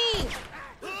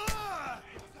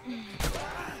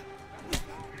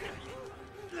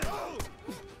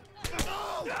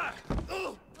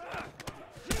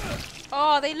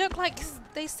 Oh,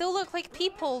 they still look like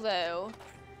people though.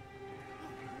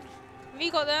 Have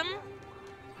you got them?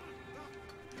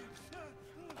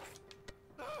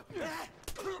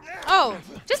 Oh,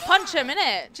 just punch him,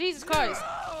 innit? Jesus Christ.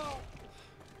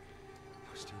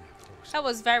 That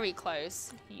was very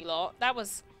close, you lot. That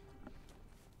was...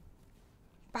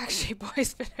 Backstreet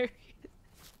Boys video.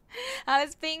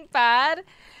 Alice being bad.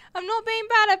 I'm not being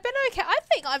bad. I've been okay. I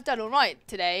think I've done alright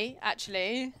today,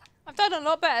 actually. I've done a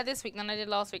lot better this week than I did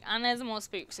last week. And there's more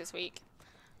spooks this week.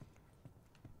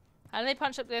 How do they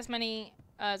punch up this many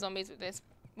zombies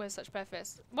with such bare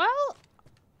fists? Well,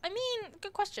 I mean,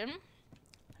 good question.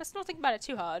 Let's not think about it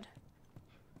too hard.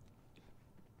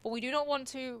 But we do not want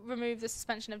to remove the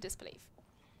suspension of disbelief.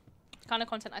 Kind of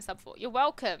content I sub for. You're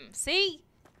welcome. See?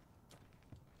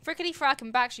 Frickety frack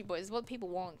and Backstreet Boys is what people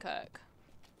want, Kirk.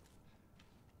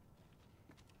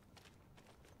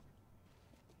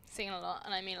 Singing a lot,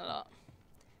 and I mean a lot.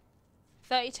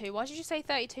 32. Why did you say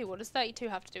 32? What does 32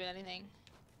 have to do with anything?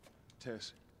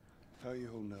 Tess, how are you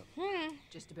holding up?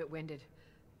 Just a bit winded.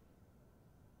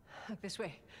 Look this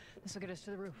way. This will get us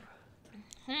to the roof.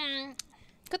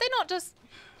 Could they not just...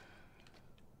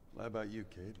 How about you,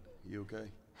 kid? You okay?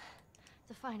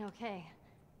 Define okay.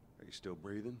 Are you still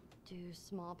breathing? Do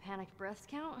small panicked breaths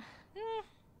count?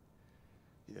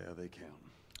 Yeah, they count.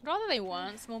 Rather they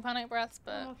weren't small panic breaths,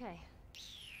 but... I'm okay.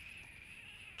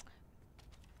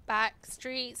 Back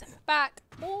streets back.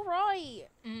 All right.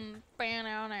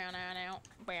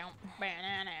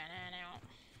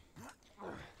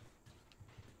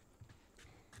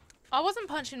 I wasn't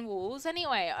punching walls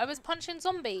anyway. I was punching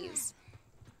zombies.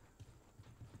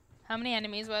 How many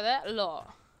enemies were there? A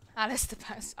lot. Alice the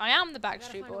best. I am the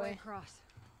Backstreet Boy. Across.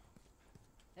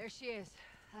 There she is.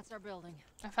 That's our building.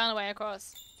 I found a way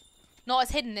across. Not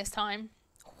as hidden this time.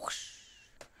 Whoosh.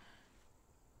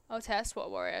 Oh, Tess, what a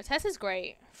warrior. Tess is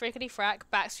great. Frickety frack.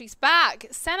 Backstreet's back.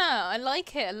 Senna, I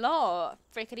like it a lot.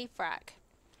 Frickety frack.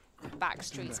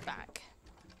 Backstreet's back.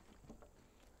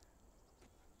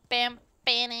 Bam.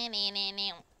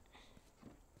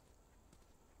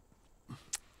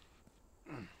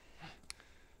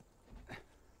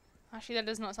 Actually, that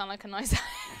does not sound like a nice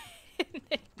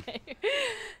nickname.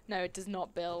 No, it does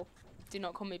not, Bill. Do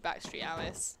not call me Backstreet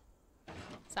Alice.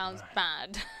 Sounds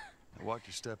bad. Watch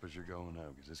your step as you're going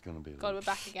out, because it's going to be... God, we're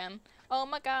back again. Oh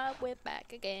my God, we're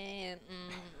back again.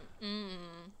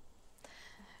 I'm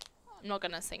not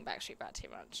going to sing Backstreet back too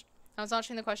much. I was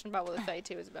answering the question about what the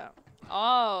 32 is about.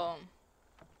 Oh.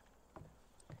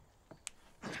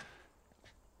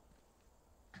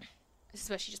 This is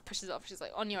where she just pushes it off. She's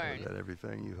like, on your own. Is that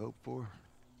everything you hoped for?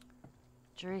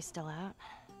 Jury's still out.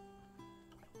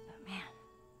 But man,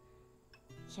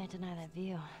 can't deny that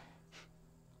view.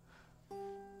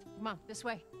 Come on, this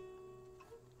way.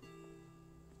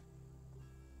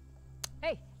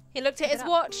 Hey! He looked at his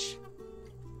watch.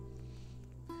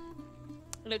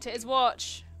 He looked at his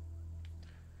watch.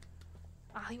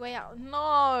 Alleyway out.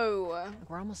 No.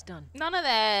 We're almost done. None of Stay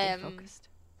them. focused.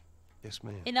 Yes,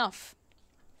 ma'am. Enough.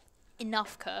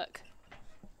 Enough, Kirk.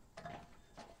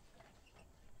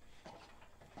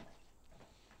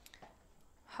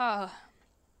 Huh.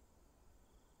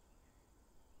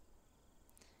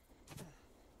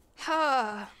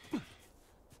 Huh. It's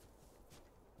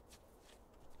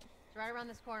right around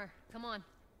this corner. Come on.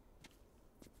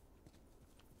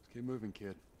 Let's keep moving,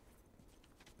 kid.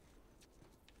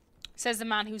 Says the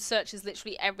man who searches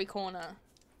literally every corner.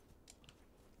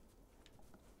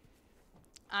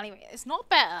 Alleyway, it's not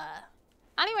better.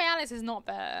 Alleyway Alice is not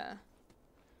better.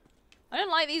 I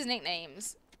don't like these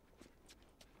nicknames.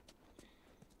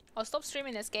 I'll stop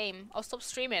streaming this game. I'll stop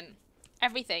streaming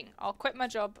everything. I'll quit my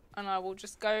job and I will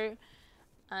just go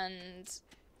and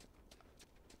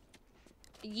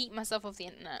yeet myself off the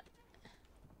internet.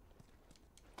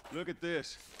 Look at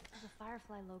this. There's a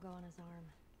Firefly logo on his arm.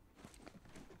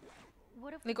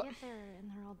 What if They we got- get there and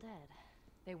they're all dead?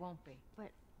 They won't be.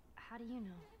 But how do you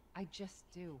know? I just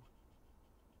do.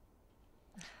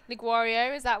 Like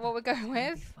Wario, is that what we're going It'll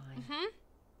with? be fine. Mhm.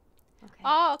 Okay.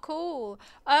 Oh, cool.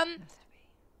 Has to be.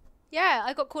 Yeah,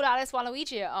 I got called Alice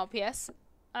Waluigi at RPS.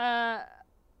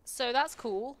 So that's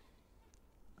cool.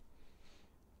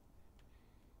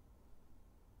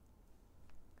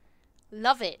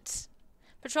 Love it.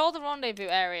 Patrol the rendezvous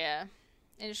area.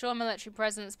 Ensure military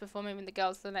presence before moving the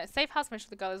girls to the next safe house. Make sure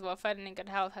the girl is well fed and in good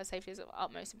health. Her safety is of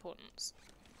utmost importance.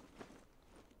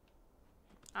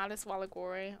 Alice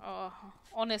Waluigi. Oh,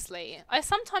 honestly, I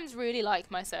sometimes really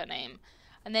like my surname,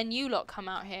 and then you lot come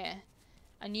out here,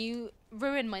 and you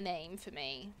ruin my name for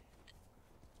me.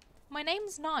 My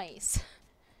name's nice.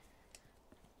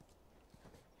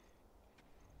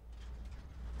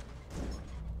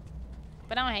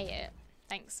 But now I hate it.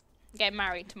 Thanks. I'm getting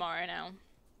married tomorrow now.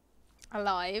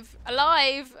 Alive.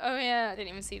 Alive! Oh yeah, I didn't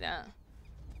even see that.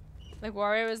 Like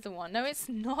Wario is the one. No, it's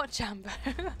not Jambo.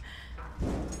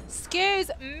 Excuse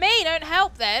me, don't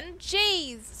help then.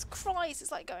 Jesus Christ,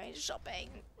 it's like going shopping.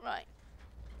 Right.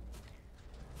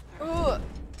 Ugh.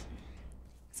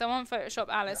 Someone Photoshop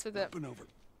Alice with it. Up and over.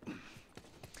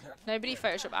 Nobody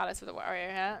Photoshop Alice with a Wario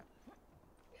hat.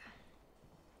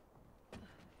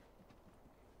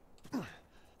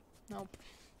 Nope.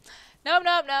 Nope,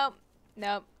 nope, nope.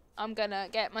 Nope. I'm gonna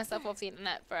get myself off the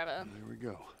internet forever. There we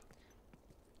go.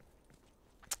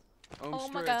 Oh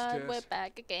my stretch, God, Tess. we're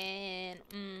back again.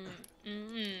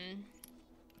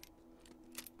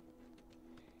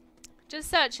 Just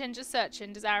searching, just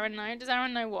searching. Does Aaron know? Does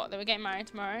Aaron know what? That we're getting married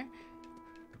tomorrow?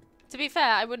 To be fair,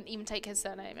 I wouldn't even take his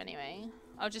surname anyway.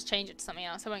 I'll just change it to something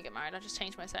else. I won't get married. I'll just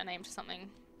change my surname to something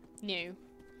new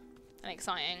and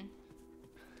exciting.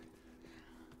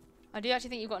 I do actually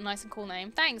think you've got a nice and cool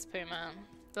name. Thanks, Puma.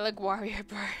 They're like Wario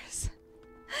Bros.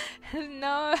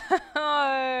 No.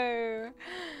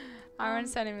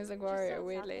 Aaron's surname is like Just so Wario, it's out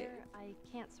weirdly. there, I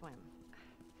can't swim.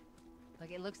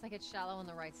 Look, it looks like it's shallow on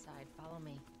the right side. Follow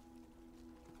me.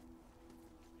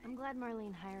 I'm glad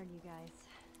Marlene hired you guys.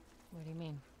 What do you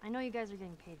mean? I know you guys are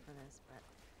getting paid for this, but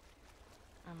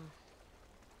I'm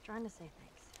trying to say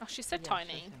thanks. Oh, she's so Yeah, sure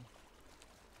tiny. thing.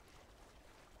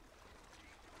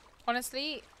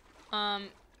 Honestly, I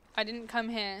didn't come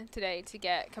here today to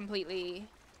get completely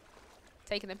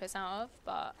taken the piss out of,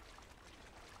 but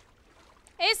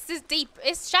it's just deep.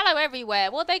 It's shallow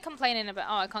everywhere. What are they complaining about?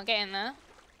 Oh, I can't get in there.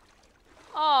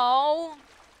 Oh,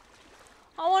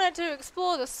 I wanted to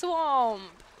explore the swamp.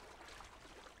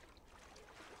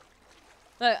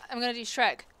 Look, I'm gonna do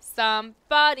Shrek.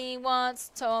 Somebody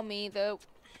once told me the...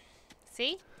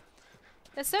 See?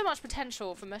 There's so much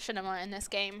potential for machinima in this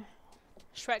game.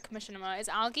 Shrek machinima. Is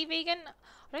algae vegan? I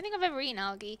don't think I've ever eaten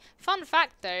algae. Fun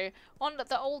fact though, on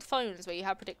the old phones where you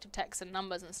have predictive text and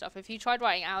numbers and stuff, if you tried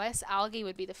writing Alice, algae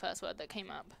would be the first word that came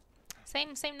up.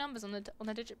 Same numbers on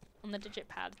the digit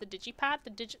pad.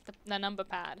 The number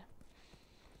pad.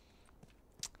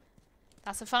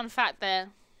 That's a fun fact there.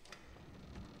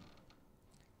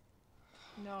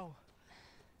 No.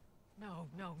 No,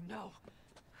 no, no.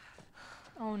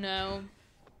 Oh no.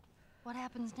 What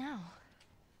happens now?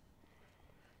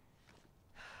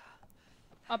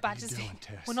 Our badges. doing,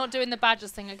 Tess? We're not doing the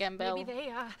badges thing again, Bill.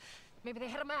 Maybe they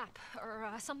had a map or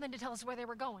something to tell us where they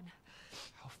were going.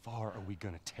 How far are we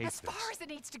gonna take As far as it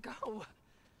needs to go.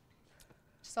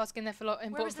 Just asking their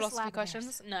important philosophy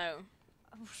questions? No.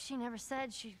 Oh, she never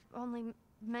said. She only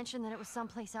mentioned that it was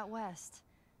someplace out west.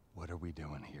 What are we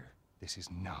doing here? This is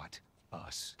not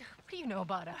us. What do you know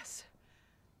about us?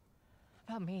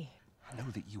 About me? I know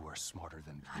that you are smarter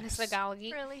than Honest this. like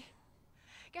algae. Really?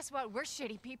 Guess what? We're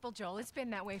shitty people, Joel. It's been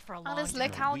that way for a long Honest time.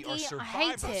 like algae. We are I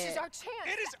hate survivors. This is it. our chance.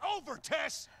 It is over,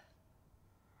 Tess!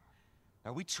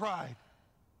 Now we tried.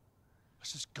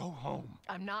 Let's just go home.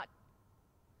 I'm not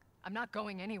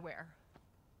going anywhere.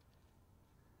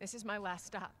 This is my last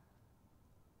stop.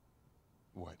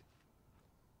 What?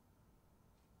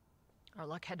 Our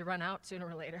luck had to run out sooner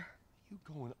or later. You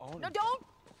going on? No, don't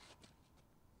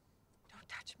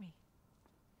touch me.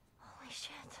 Holy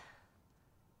shit.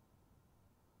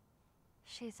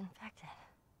 She's infected.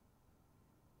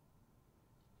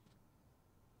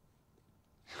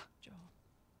 Joel,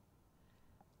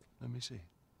 Let me see.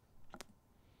 I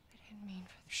didn't mean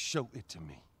for this. Show it to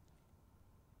me.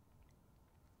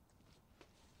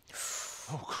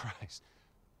 Oh, Christ.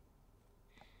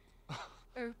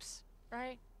 Oops,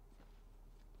 right?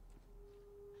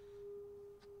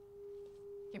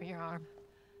 Give me your arm.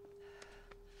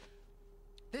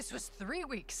 This was 3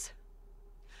 weeks.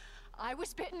 I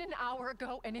was bitten an hour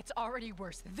ago, and it's already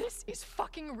worse. This is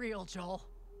fucking real, Joel.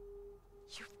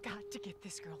 You've got to get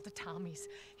this girl to Tommy's.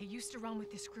 He used to run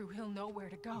with this crew. He'll know where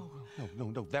to go.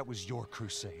 No. That was your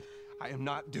crusade. I am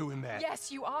not doing that.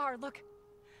 Yes, you are. Look.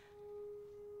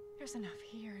 There's enough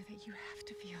here that you have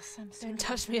to feel some sort Don't of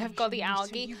touch me, I've got the connection, so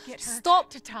algae. you get her Stop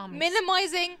to Tommy's.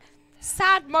 minimizing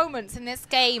sad moments in this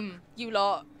game, you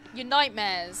lot. Your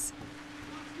nightmares.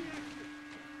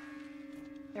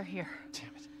 They're here.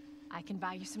 Damn it. I can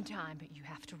buy you some time, but you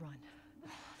have to run.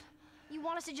 You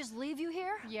want us to just leave you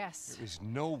here? Yes. There is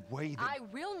no way that... I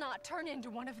will not turn into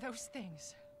one of those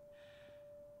things.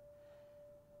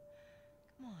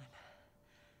 Come on.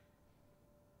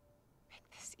 Make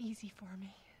this easy for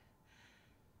me.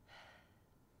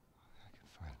 I can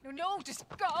find... No, just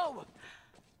go!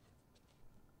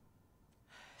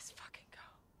 Just fucking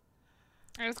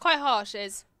go. It was quite harsh,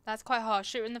 Iz. That's quite harsh.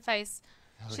 Shoot her in the face.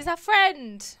 Ellie. She's our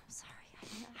friend. Sorry,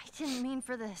 I didn't mean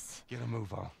for this. Get a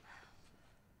move on.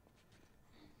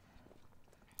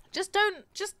 Just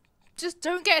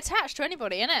don't get attached to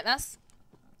anybody, innit? That's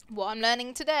what I'm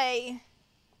learning today.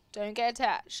 Don't get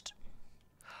attached.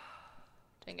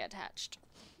 Don't get attached.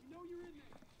 You know you're in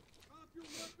there. Drop your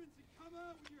weapons and come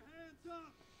out with your hands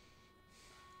up.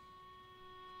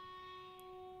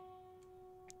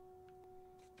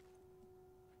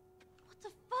 What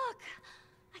the fuck?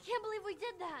 I can't believe we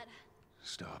did that.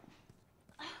 Stop.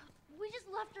 We just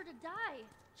left her to die.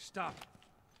 Stop.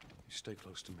 You stay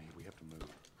close to me. We have to move.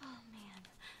 Oh, man.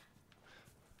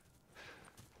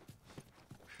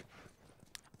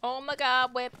 Oh my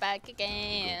god, we're back Go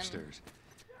again. upstairs.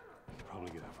 You can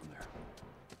probably get out from there.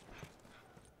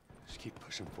 Just keep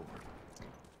pushing forward.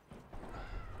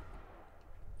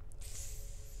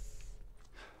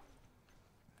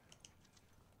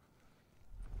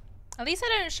 At least I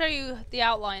don't show you the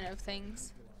outline of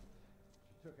things.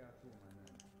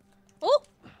 Oh!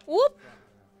 Whoop!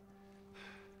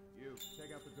 You,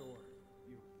 check out the door.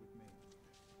 You, with me.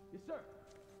 Yes, sir.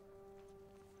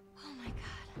 Oh, my God.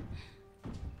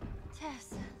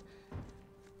 Tess.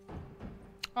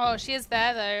 Oh, she is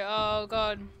there though. Oh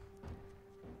god.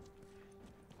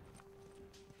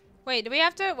 Wait, do we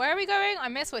have to... Where are we going? I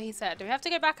missed what he said. Do we have to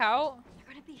go back out? They're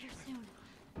gonna be here soon.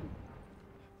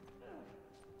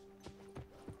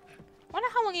 I wonder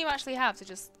how long you actually have to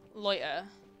just loiter.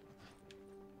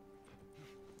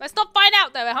 Let's not find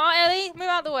out though, huh, Ellie? Move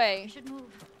out the way. We should move.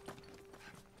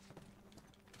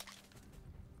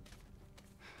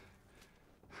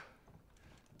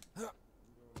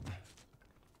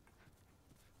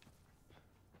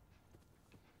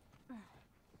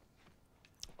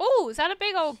 Oh, is that a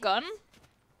big old gun?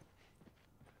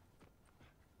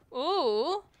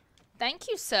 Ooh. Thank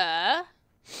you, sir.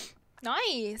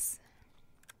 Nice.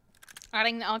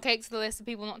 Adding our cake to the list of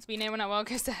people not to be near when our world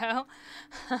goes to hell.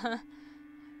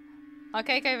 Our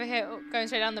cake over here, going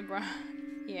straight down the bro.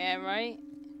 Yeah, right.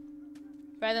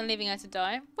 Rather than leaving her to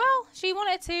die. Well, she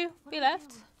wanted to be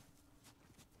left.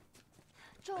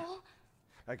 Joel.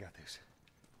 I got this.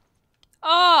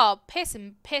 Oh, piss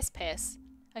and piss.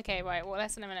 Okay, right. Well,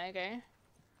 less than a minute ago.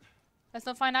 Let's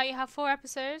not find out you have 4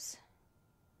 episodes.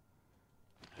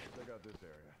 Check out this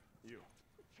area. You.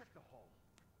 Check the hall.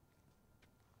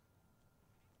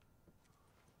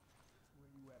 Where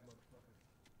you at, motherfucker?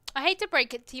 I hate to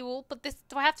break it to you all, but this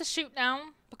do I have to shoot now?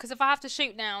 Because if I have to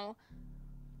shoot now,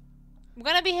 we're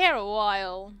gonna be here a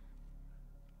while.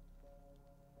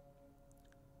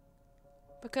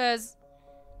 Because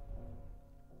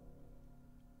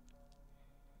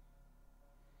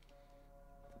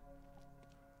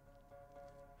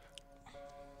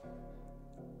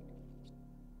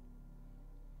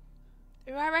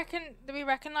do we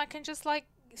reckon I can just like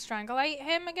strangulate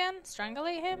him again?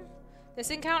 Strangulate him? This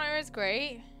encounter is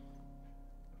great.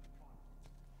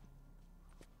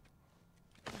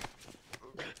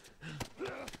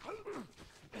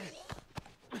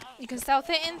 You can stealth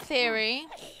it in theory.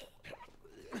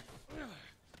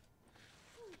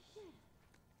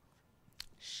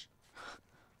 Shh.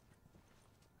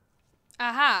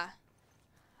 Aha.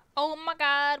 Oh my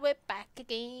god, we're back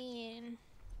again.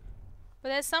 But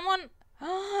there's someone...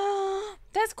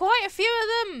 There's quite a few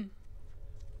of them.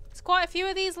 There's quite a few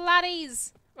of these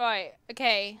laddies. Right,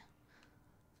 okay.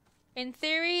 In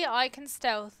theory, I can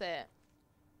stealth it.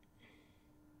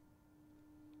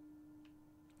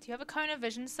 Do you have a cone of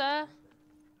vision, sir?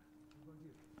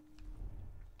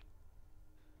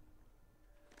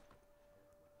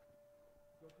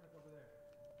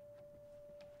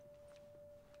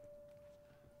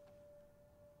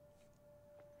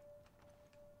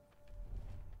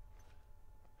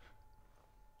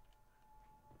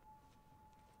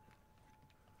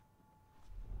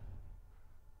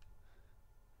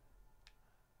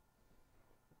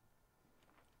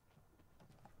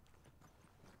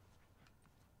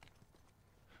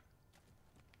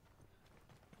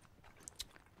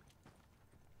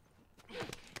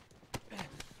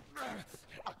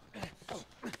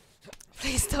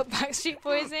 Please stop Backstreet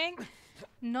Boysing.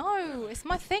 No, it's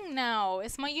my thing now.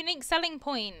 It's my unique selling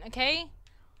point, okay?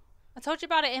 I told you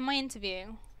about it in my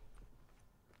interview.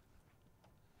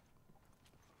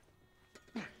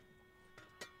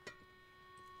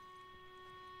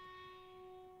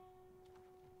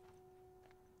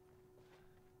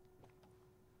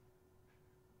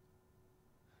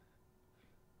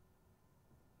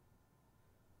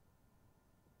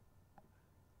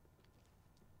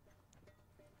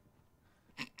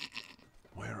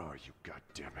 Where are you,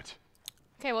 goddammit?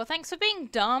 Okay, well, thanks for being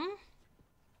dumb.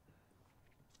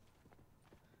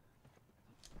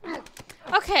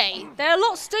 Okay, they're a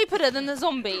lot stupider than the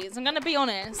zombies, I'm gonna be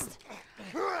honest.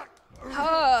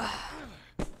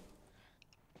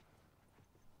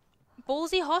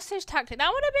 Ballsy hostage tactic.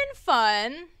 That would have been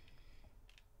fun.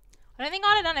 I don't think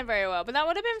I'd have done it very well, but that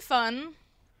would have been fun.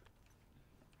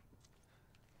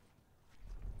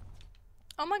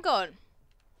 Oh my god.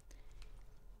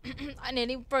 I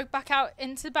nearly broke back out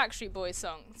into Backstreet Boys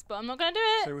songs, but I'm not gonna do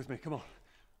it. Stay with me, come on.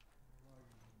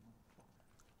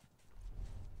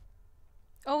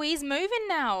 Oh, he's moving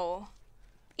now.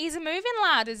 He's a moving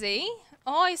lad, is he?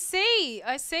 Oh, I see.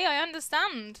 I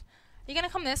understand. Are you gonna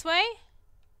come this way?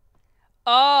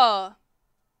 Oh.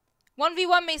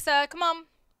 1v1 me, sir. Come on.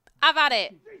 Have at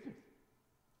it.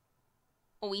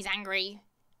 Oh, he's angry.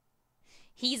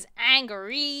 He's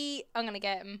angry. I'm gonna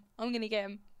get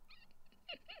him.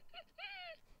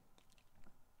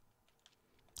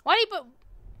 Why do you put...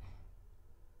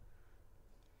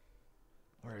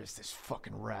 Where is this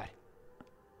fucking rat?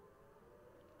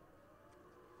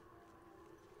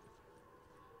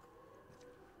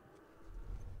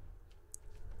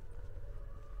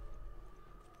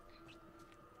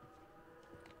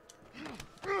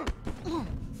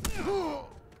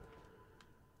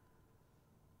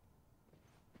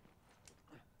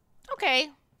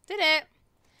 Okay, did it.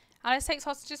 Alice takes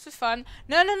hostages for fun.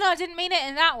 No, I didn't mean it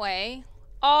in that way.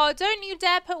 Oh, don't you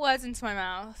dare put words into my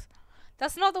mouth.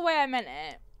 That's not the way I meant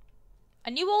it.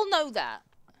 And you all know that.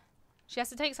 She has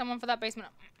to take someone for that basement.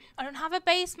 I don't have a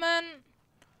basement.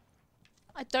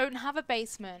 I don't have a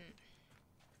basement.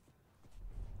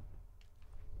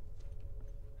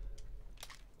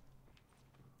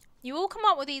 You all come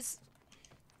up with these.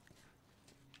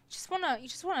 You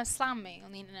just wanna slam me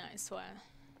on the internet, I swear.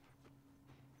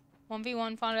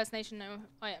 1v1 final destination, no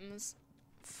items.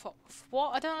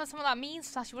 What? I don't understand what that means,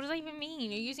 Flashy. What does that even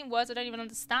mean? You're using words I don't even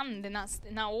understand in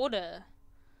that order.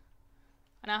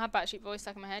 I now have Backstreet Boys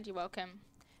stuck in my head. You're welcome.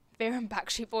 Fear and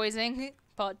Backstreet Boysing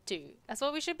Part 2. That's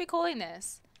what we should be calling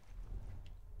this.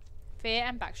 Fear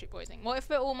and Backstreet Boysing. What if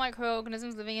we're all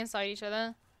microorganisms living inside each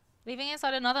other? Living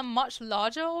inside another much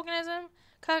larger organism?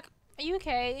 Kirk, are you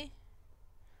okay?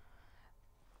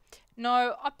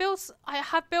 No, I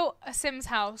have built a Sims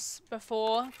house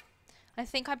before. I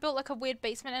think I built like a weird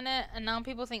basement in it, and now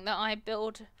people think that I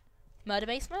build murder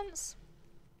basements.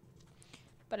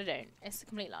 But I don't. It's a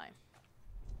complete lie.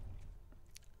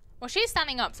 Well, she's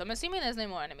standing up, so I'm assuming there's no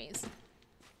more enemies.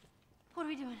 What are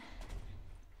we doing?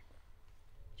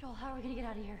 Joel, how are we gonna get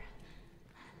out of here?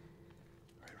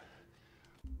 Right.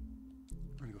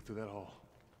 We're gonna go through that hall.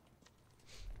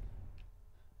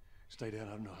 Stay down.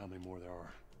 I don't know how many more there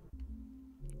are.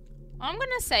 I'm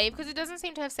gonna save because it doesn't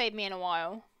seem to have saved me in a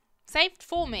while. Saved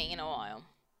for me in a while.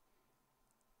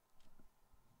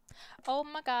 Oh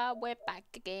my god, we're back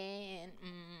again.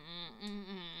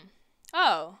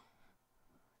 Oh.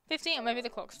 15, maybe the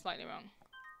clock's slightly wrong.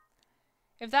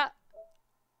 If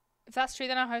that's true,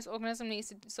 then our host organism needs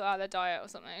to sort out their diet or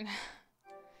something.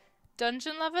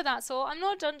 Dungeon lover, that's all. I'm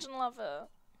not a dungeon lover.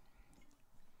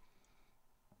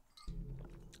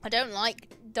 I don't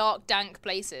like dark, dank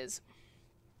places.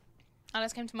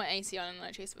 Alice came to my AC island and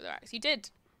I chased it with her axe. You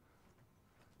did.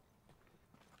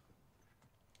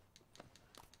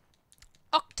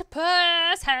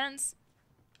 Octopus hands.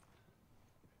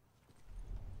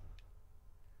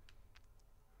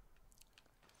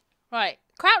 Right.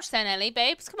 Crouch then, Ellie,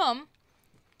 babes. Come on.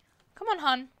 Come on,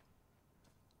 hun.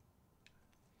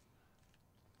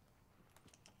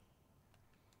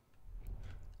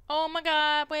 Oh my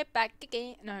god, we're back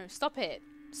again. No, stop it.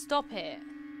 Stop it.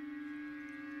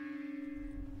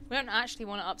 We don't actually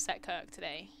want to upset Kirk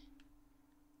today.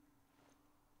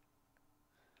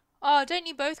 Oh, don't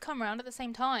you both come around at the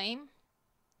same time?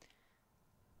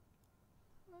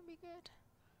 That'd be good.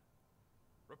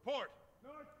 Report.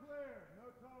 North clear. No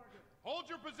target. Hold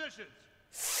your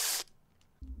positions.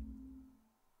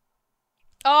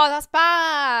 Oh, that's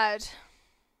bad.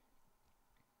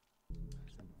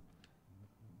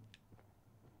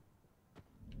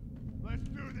 Let's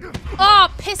do this.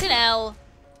 Oh, pissing hell.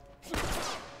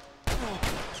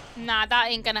 Nah, that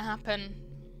ain't gonna happen.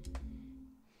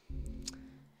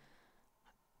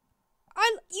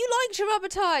 You liked your rubber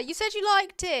tie. You said you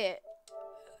liked it.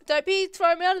 Don't be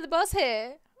throwing me under the bus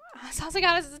here. Sounds like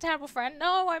Alice is a terrible friend.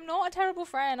 No, I'm not a terrible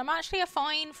friend. I'm actually a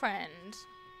fine friend.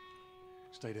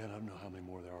 Stay down. I don't know how many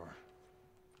more there are.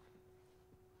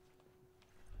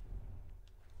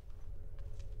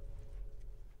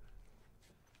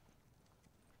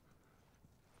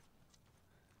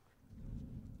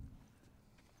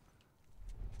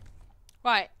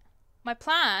 Right. My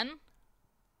plan.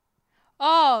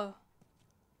 Oh.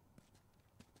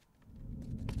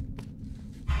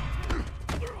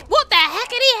 What the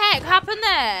heckity heck happened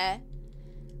there?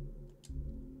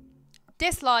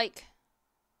 Dislike.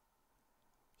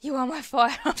 You are my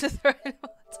fire after throwing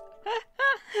water.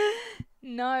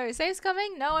 No. Save's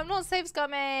coming? No, I'm not save's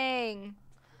coming.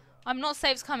 I'm not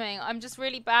save's coming. I'm just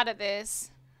really bad at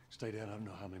this. Stay down. I don't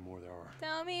know how many more there are.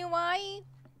 Tell me why.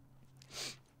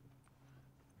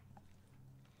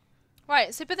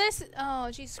 Right, so but there's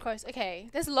oh Jesus Christ, okay.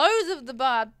 There's loads of the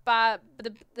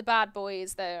bad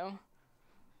boys though.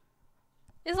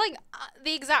 It's like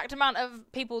the exact amount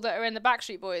of people that are in the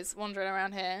Backstreet Boys wandering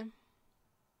around here.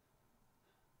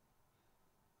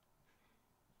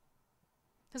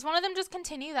 Does one of them just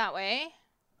continue that way?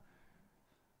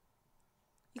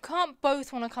 You can't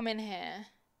both want to come in here.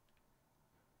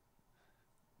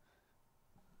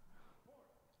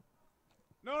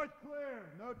 North clear.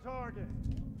 No target.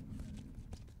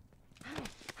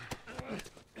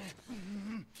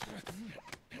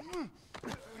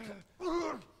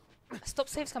 Stop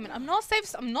saves coming. I'm not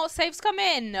saves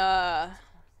coming. That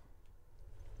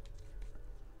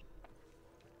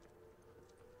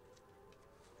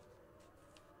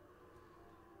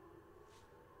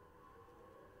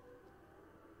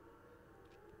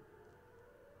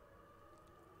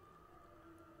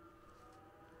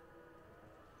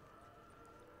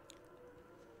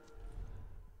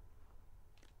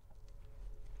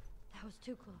was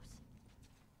too close.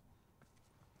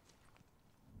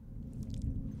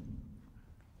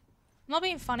 I'm not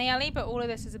being funny, Ellie, but all of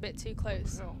this is a bit too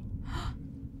close.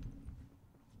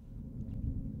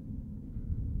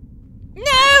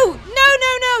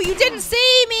 you didn't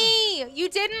see me! You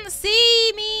didn't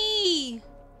see me!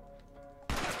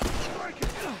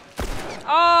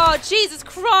 Oh, Jesus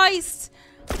Christ!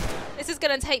 This is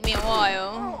gonna take me a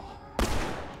while.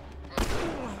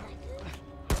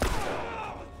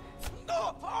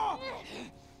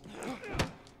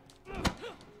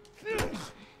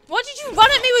 What did you run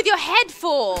at me with your head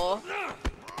for?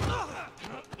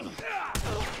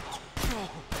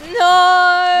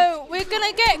 No! We're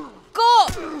gonna get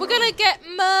got! We're gonna get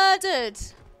murdered!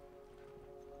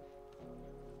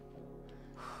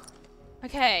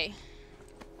 Okay.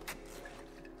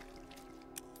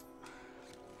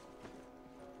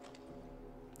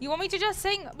 You want me to just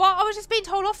sing? Well, I was just being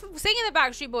told off singing the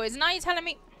Backstreet Boys. Now you're telling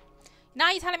me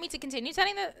to continue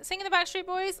singing the Backstreet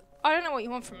Boys? I don't know what you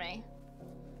want from me.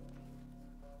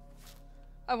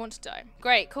 I want to die.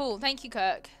 Great, cool. Thank you,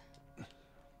 Kirk.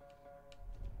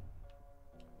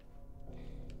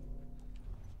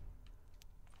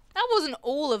 That wasn't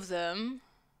all of them.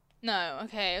 No,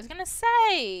 okay. I was gonna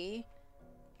say.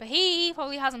 But he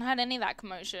probably hasn't heard any of that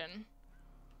commotion.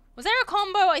 Was there a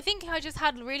combo? I think I just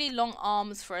had really long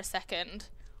arms for a second.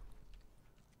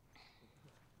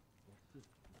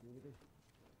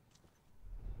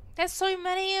 There's so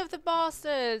many of the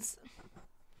bastards.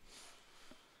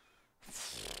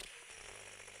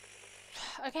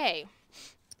 Okay.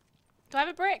 Do I have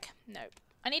a brick? Nope.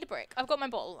 I need a brick. I've got my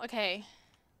bottle. Okay.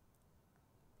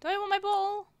 Do I want my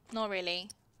bottle? Not really.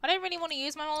 I don't really want to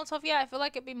use my Molotov yet. I feel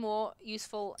like it'd be more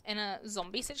useful in a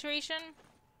zombie situation.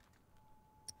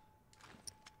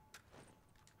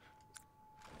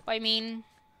 But I mean,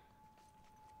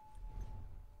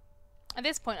 at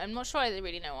this point, I'm not sure I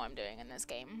really know what I'm doing in this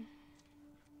game.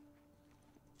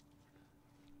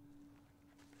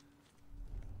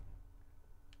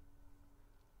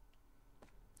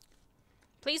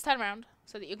 Please turn around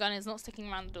so that your gun is not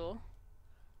sticking around the door.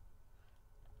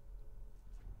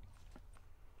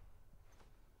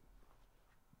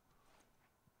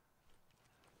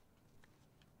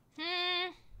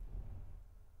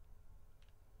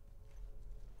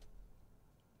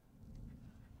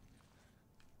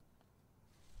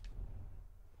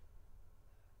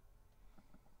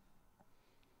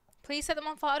 Please set them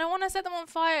on fire. I don't want to set them on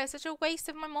fire. It's such a waste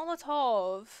of my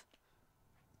Molotov.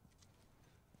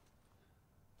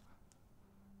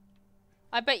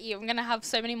 I bet you I'm going to have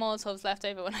so many Molotovs left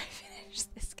over when I finish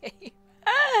this game.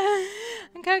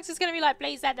 And Kirk's just going to be like,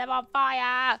 please set them on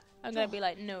fire. I'm going to be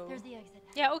like, no. Here's the exit.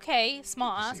 Yeah, okay.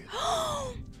 Smart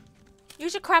ass.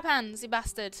 Use your crab hands, you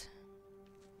bastard.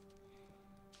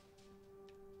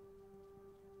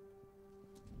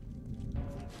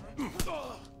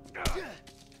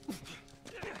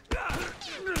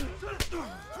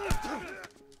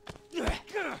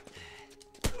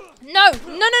 No,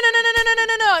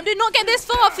 I did not get this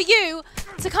far for you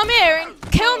to come here and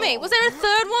kill me. Was there a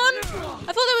third one?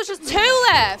 I thought there was just two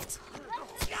left.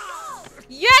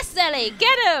 Yes, Ellie,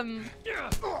 get him.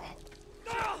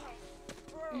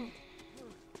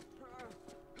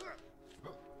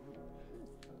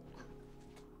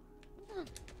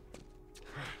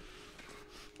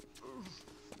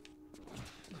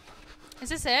 Is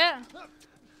this it?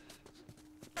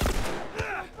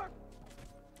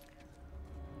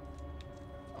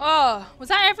 Oh, was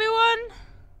that everyone?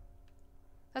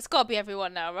 That's gotta be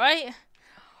everyone now, right?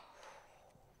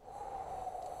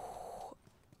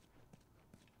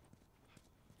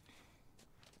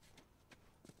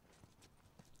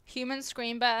 Humans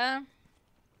scream better.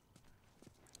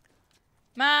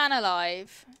 Man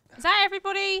alive. Is that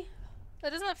everybody?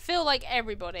 That doesn't feel like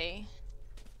everybody.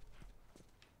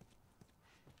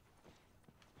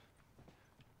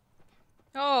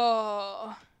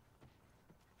 Oh.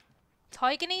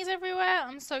 Tiger knees everywhere?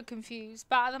 I'm so confused.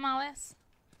 Batter the malice?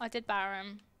 I did batter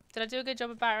him. Did I do a good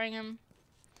job of battering him?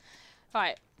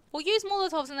 Right. We'll use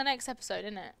Molotovs in the next episode,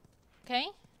 innit? Okay?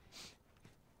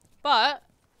 But,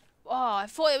 oh, I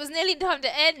thought it was nearly time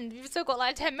to end. We've still got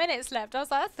like 10 minutes left. I was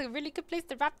like, that's a really good place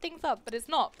to wrap things up. But it's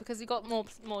not, because we've got more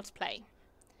to play.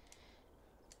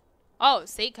 Oh,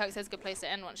 see? Kirk says good place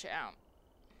to end once you're out.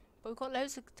 But we've got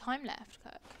loads of time left,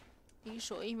 Kirk. Are you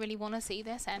sure you really want to see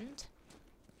this end?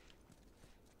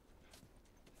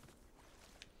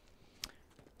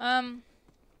 Are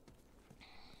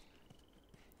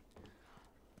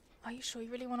you sure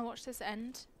you really want to watch this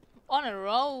end? On a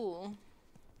roll.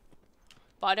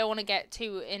 But I don't want to get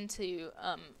too into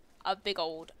a big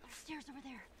old... Stairs over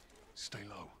there. Stay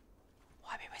low.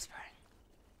 Why are we whispering?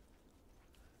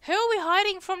 Who are we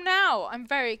hiding from now? I'm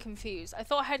very confused. I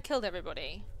thought I had killed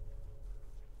everybody.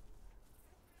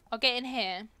 I'll get in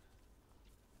here.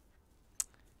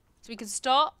 So we can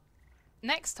start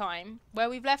next time where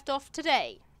we've left off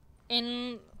today.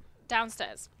 In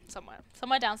Downstairs. Somewhere.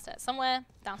 Somewhere downstairs. Somewhere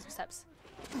down some steps.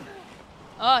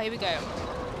 Oh, here we go.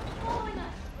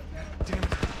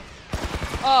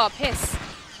 Oh, piss.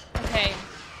 Okay.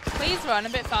 Please run a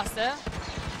bit faster.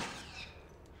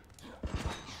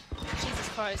 Jesus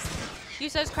Christ.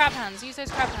 Use those crab hands. Use those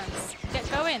crab hands.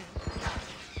 Get going.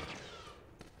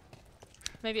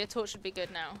 Maybe a torch would be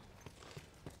good now.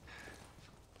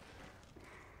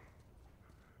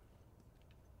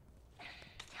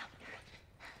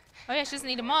 Oh yeah, she doesn't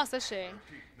need a mask, does she?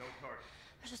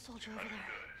 There's a soldier over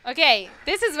there. Okay,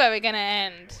 this is where we're gonna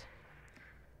end.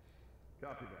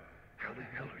 Copy that. How the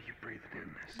hell are you breathing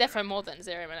in this? Definitely more than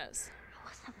 0 minutes. I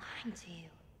wasn't lying to you.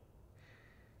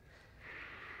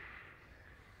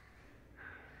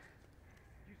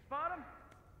 You spot him?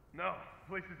 No,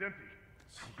 place is empty.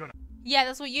 I'm gonna. Yeah,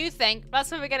 that's what you think.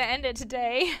 That's where we're gonna end it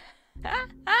today.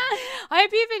 I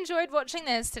hope you've enjoyed watching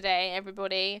this today,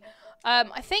 everybody.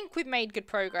 I think we've made good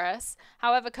progress.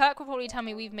 However, Kirk will probably tell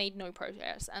me we've made no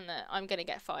progress and that I'm going to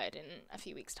get fired in a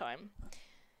few weeks' time.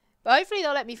 But hopefully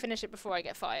they'll let me finish it before I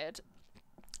get fired.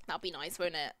 That'll be nice,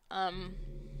 won't it?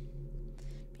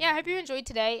 Yeah, I hope you enjoyed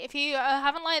today. If you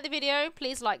haven't liked the video,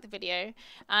 please like the video.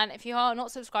 And if you are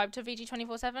not subscribed to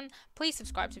VG247, please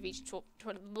subscribe to Please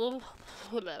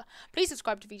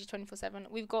subscribe to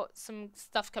VG247. We've got some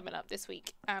stuff coming up this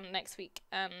week and next week.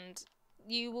 And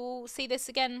you will see this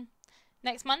again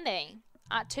next Monday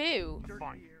at 2.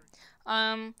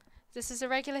 This is a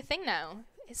regular thing now.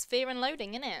 It's fear and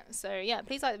loading, isn't it? So yeah,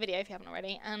 please like the video if you haven't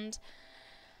already. And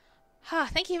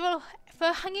thank you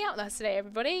for hanging out with us today,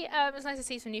 everybody. It was nice to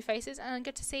see some new faces and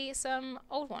good to see some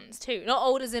old ones too. Not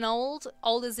old as in old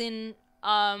as in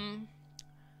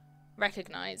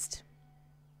recognized.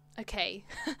 Okay.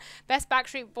 Best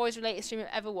Backstreet Boys related stream I've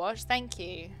ever watched. Thank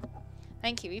you.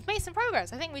 Thank you. We've made some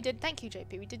progress. I think we did. Thank you,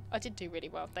 JP. I did do really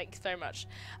well. Thanks so much.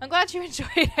 I'm glad you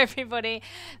enjoyed, everybody.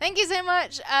 Thank you so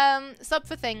much. Sub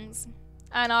for things.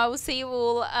 And I will see you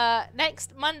all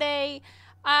next Monday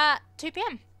at 2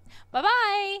 PM.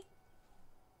 Bye-bye.